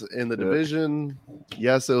place in the division.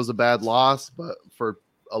 Yes, it was a bad loss, but for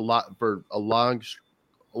a lot of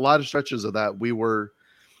stretches of that, we were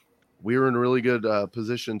in a really good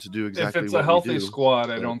position to do exactly. If it's a healthy squad,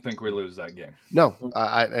 I don't think we lose that game. No,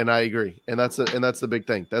 I agree, and that's the big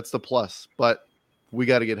thing. That's the plus. But we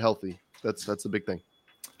got to get healthy. That's the big thing.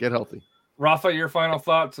 Get healthy. Rafa, your final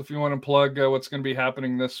thoughts, if you want to plug what's going to be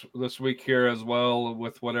happening this week here as well,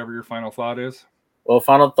 with whatever your final thought is. Well,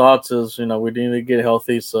 final thoughts is we need to get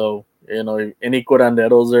healthy. So any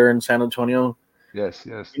curanderos there in San Antonio. Yes.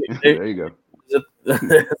 There you go.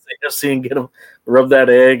 Just see and get them, rub that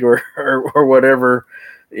egg or whatever,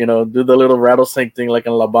 do the little rattlesnake thing like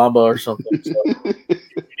in La Bamba or something. So you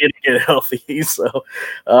need to get healthy. So,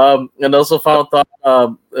 and also final thought,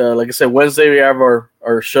 like I said, Wednesday we have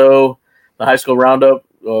our show, the high school roundup.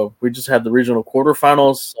 We just had the regional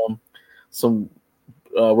quarterfinals.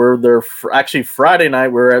 We're there actually Friday night.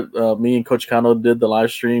 We're at me and Coach Cano did the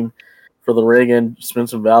live stream for the Reagan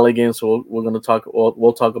Spencer Valley game, so we're going to talk.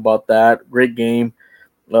 We'll talk about that. Great game.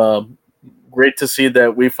 Great to see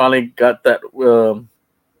that we finally got that. We're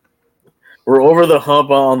over the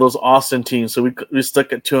hump on those Austin teams, so we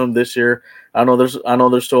stuck it to them this year. I know there's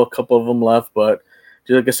still a couple of them left, but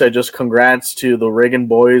like I said, just congrats to the Reagan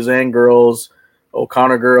boys and girls,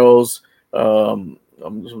 O'Connor girls,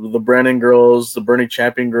 the Brennan girls, the Bernie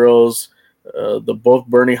Champion girls, the both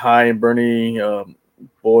Bernie High and Bernie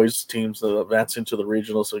boys teams advancing to the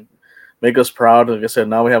regional. So make us proud. Like I said,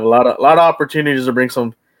 now we have a lot of opportunities to bring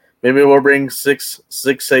some. Maybe we'll bring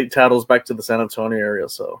 6-8 titles back to the San Antonio area.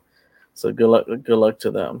 So good luck to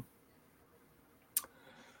them.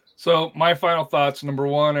 So my final thoughts. Number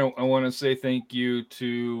one, I want to say thank you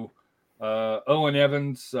to Owen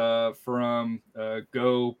Evans from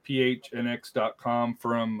GoPHNX.com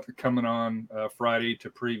from coming on Friday to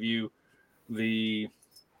preview the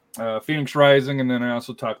Phoenix Rising, and then I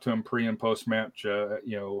also talked to him pre and post match, at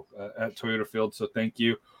Toyota Field. So thank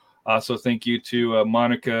you. Also, thank you to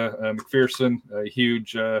Monica McPherson, a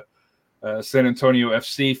huge San Antonio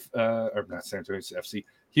FC, or not San Antonio FC,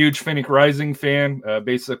 huge Phoenix Rising fan.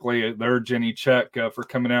 Basically, their Jenny Check for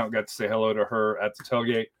coming out. Got to say hello to her at the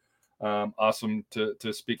tailgate. Awesome to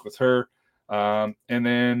speak with her. And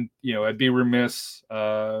then, I'd be remiss.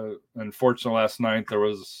 Unfortunately, last night there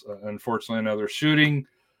was unfortunately another shooting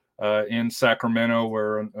in Sacramento,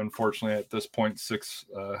 where unfortunately at this point 6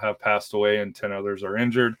 have passed away and 10 others are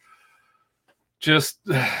injured. Just,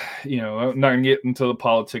 I'm not gonna get into the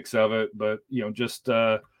politics of it, but we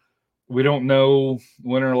don't know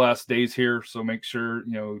when our last days here, so make sure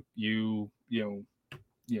you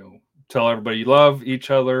tell everybody you love each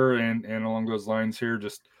other, and along those lines here,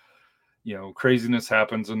 just craziness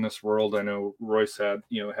happens in this world. I know Royce had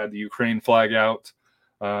the Ukraine flag out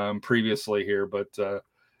previously here, but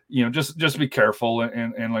just be careful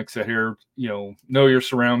and like I said here, know your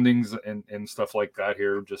surroundings and stuff like that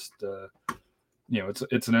here. Just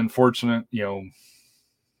it's an unfortunate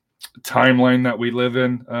timeline that we live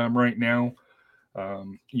in right now.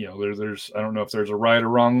 There's I don't know if there's a right or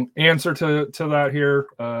wrong answer to that here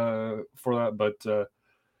for that, but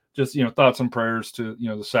just thoughts and prayers to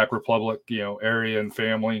the Sac Republic area and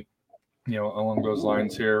family along those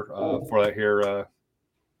lines here for that here.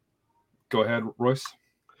 Go ahead, Royce.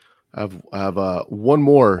 I have one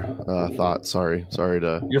more thought. Sorry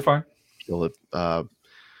to You're fine. kill it.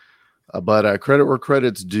 But credit where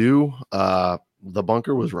credit's due. The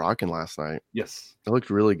bunker was rocking last night. Yes. It looked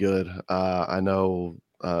really good. I know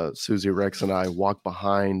Susie, Rex, and I walked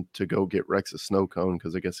behind to go get Rex's snow cone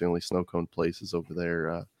because I guess the only snow cone place is over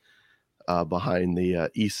there behind the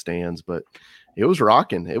east stands. But it was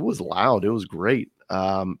rocking. It was loud. It was great.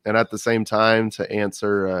 And at the same time, to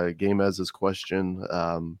answer Gamez's question,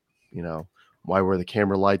 why were the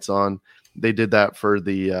camera lights on? They did that for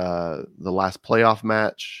the last playoff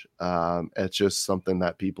match. It's just something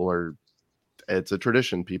that it's a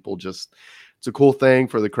tradition. It's a cool thing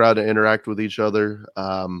for the crowd to interact with each other.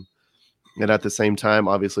 And at the same time,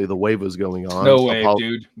 obviously the wave was going on. No way,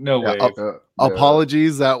 dude. No way.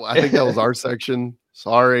 Apologies. I think that was our section.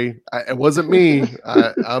 Sorry. It wasn't me.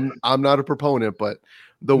 I'm not a proponent, but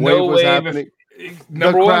the wave was happening.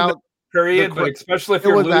 Number one, period, but especially if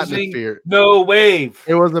you're losing, atmosphere. No wave.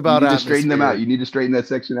 It was about atmosphere. You need to straighten them out. You need to straighten that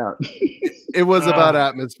section out. It was about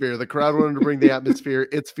atmosphere. The crowd wanted to bring the atmosphere.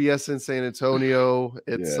 It's Fiesta in San Antonio.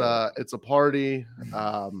 It's a party.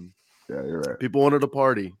 Yeah, you're right. People wanted a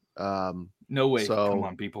party. No way. So come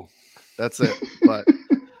on, people. That's it. But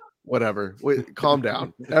whatever. Calm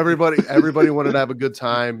down. Everybody wanted to have a good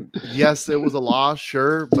time. Yes, it was a loss,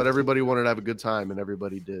 sure, but everybody wanted to have a good time, and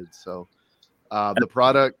everybody did. So the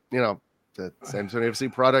product, the San Antonio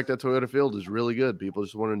FC product at Toyota Field is really good. People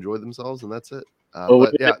just want to enjoy themselves, and that's it.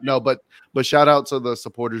 But shout out to the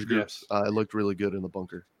supporters groups. Yes. It looked really good in the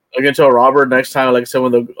bunker. I can tell Robert next time, like I said,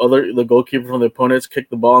 when the goalkeeper from the opponents kick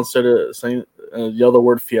the ball, instead of saying yell the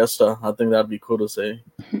word Fiesta, I think that'd be cool to say.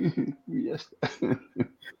 Fiesta.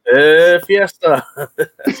 Fiesta.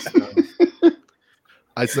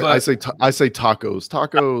 I say tacos.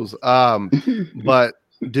 But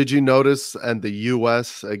did you notice in the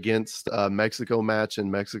U.S. against Mexico match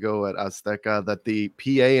in Mexico at Azteca that the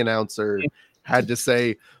PA announcer had to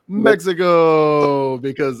say Mexico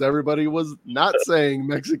because everybody was not saying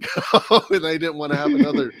Mexico and they didn't want to have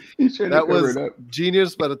another. That was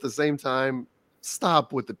genius, but at the same time,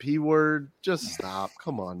 stop with the P word. Just stop.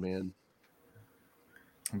 Come on, man.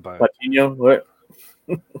 Patino, what?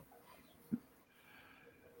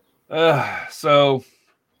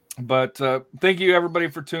 Thank you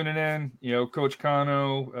everybody for tuning in. Coach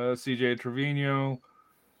Cano, CJ Trevino,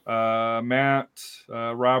 Matt,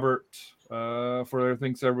 Robert, for their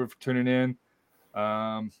thanks everybody for tuning in.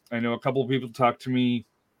 I know a couple of people talked to me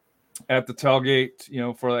at the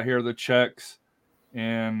tailgate, for that here the checks,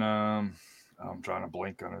 and I'm drawing a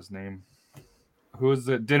blank on his name. Who is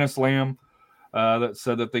it? Dennis Lamb. That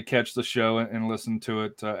said that they catch the show and listen to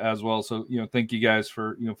it as well. So, thank you guys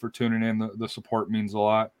for tuning in. The support means a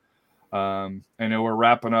lot. I know we're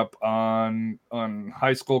wrapping up on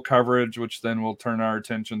high school coverage, which then we'll turn our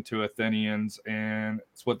attention to Athenians, and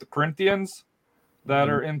it's the Corinthians that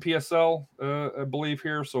are in PSL, I believe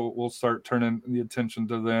here. So we'll start turning the attention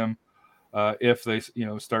to them if they,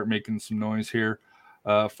 start making some noise here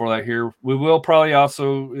for that here. We will probably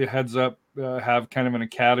also, heads up, have kind of an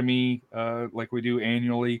academy like we do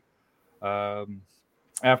annually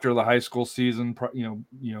after the high school season,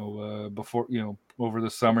 before, over the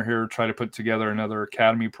summer here, try to put together another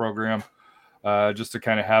academy program just to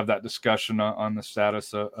kind of have that discussion on the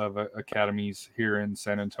status of academies here in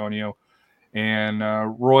San Antonio. And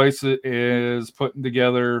Royce is putting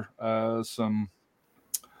together some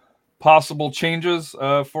possible changes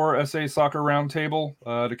for SA Soccer Roundtable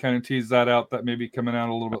to kind of tease that out. That may be coming out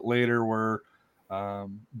a little bit later where,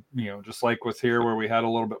 just like with here where we had a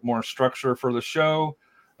little bit more structure for the show,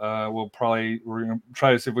 we're going to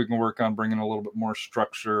try to see if we can work on bringing a little bit more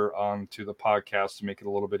structure onto the podcast to make it a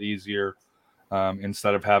little bit easier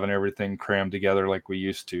instead of having everything crammed together like we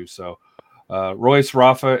used to. So Royce,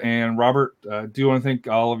 Rafa, and Robert, do want to thank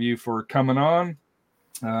all of you for coming on,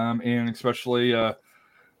 and especially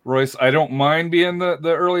Royce. I don't mind being the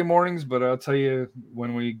early mornings, but I'll tell you,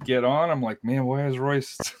 when we get on, I'm like, man, why is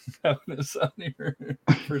Royce having us on here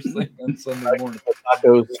first thing on Sunday morning?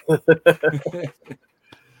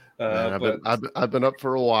 I've been up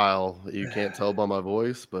for a while. You can't tell by my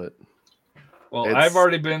voice, but I've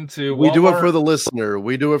already been to Walmart. We do it for the listener.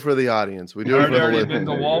 We do it for the audience. We do it for the listener. I've already been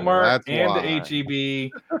to Walmart and to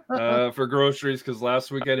H-E-B for groceries because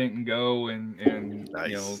last week I didn't go and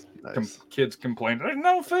nice. Kids complained, there's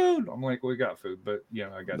no food. I'm like, we got food, but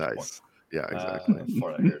I got the point. Yeah, exactly.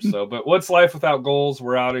 For that here. So, but what's life without goals?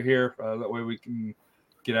 We're out of here. That way we can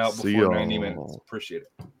get out before 90 minutes. Appreciate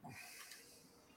it.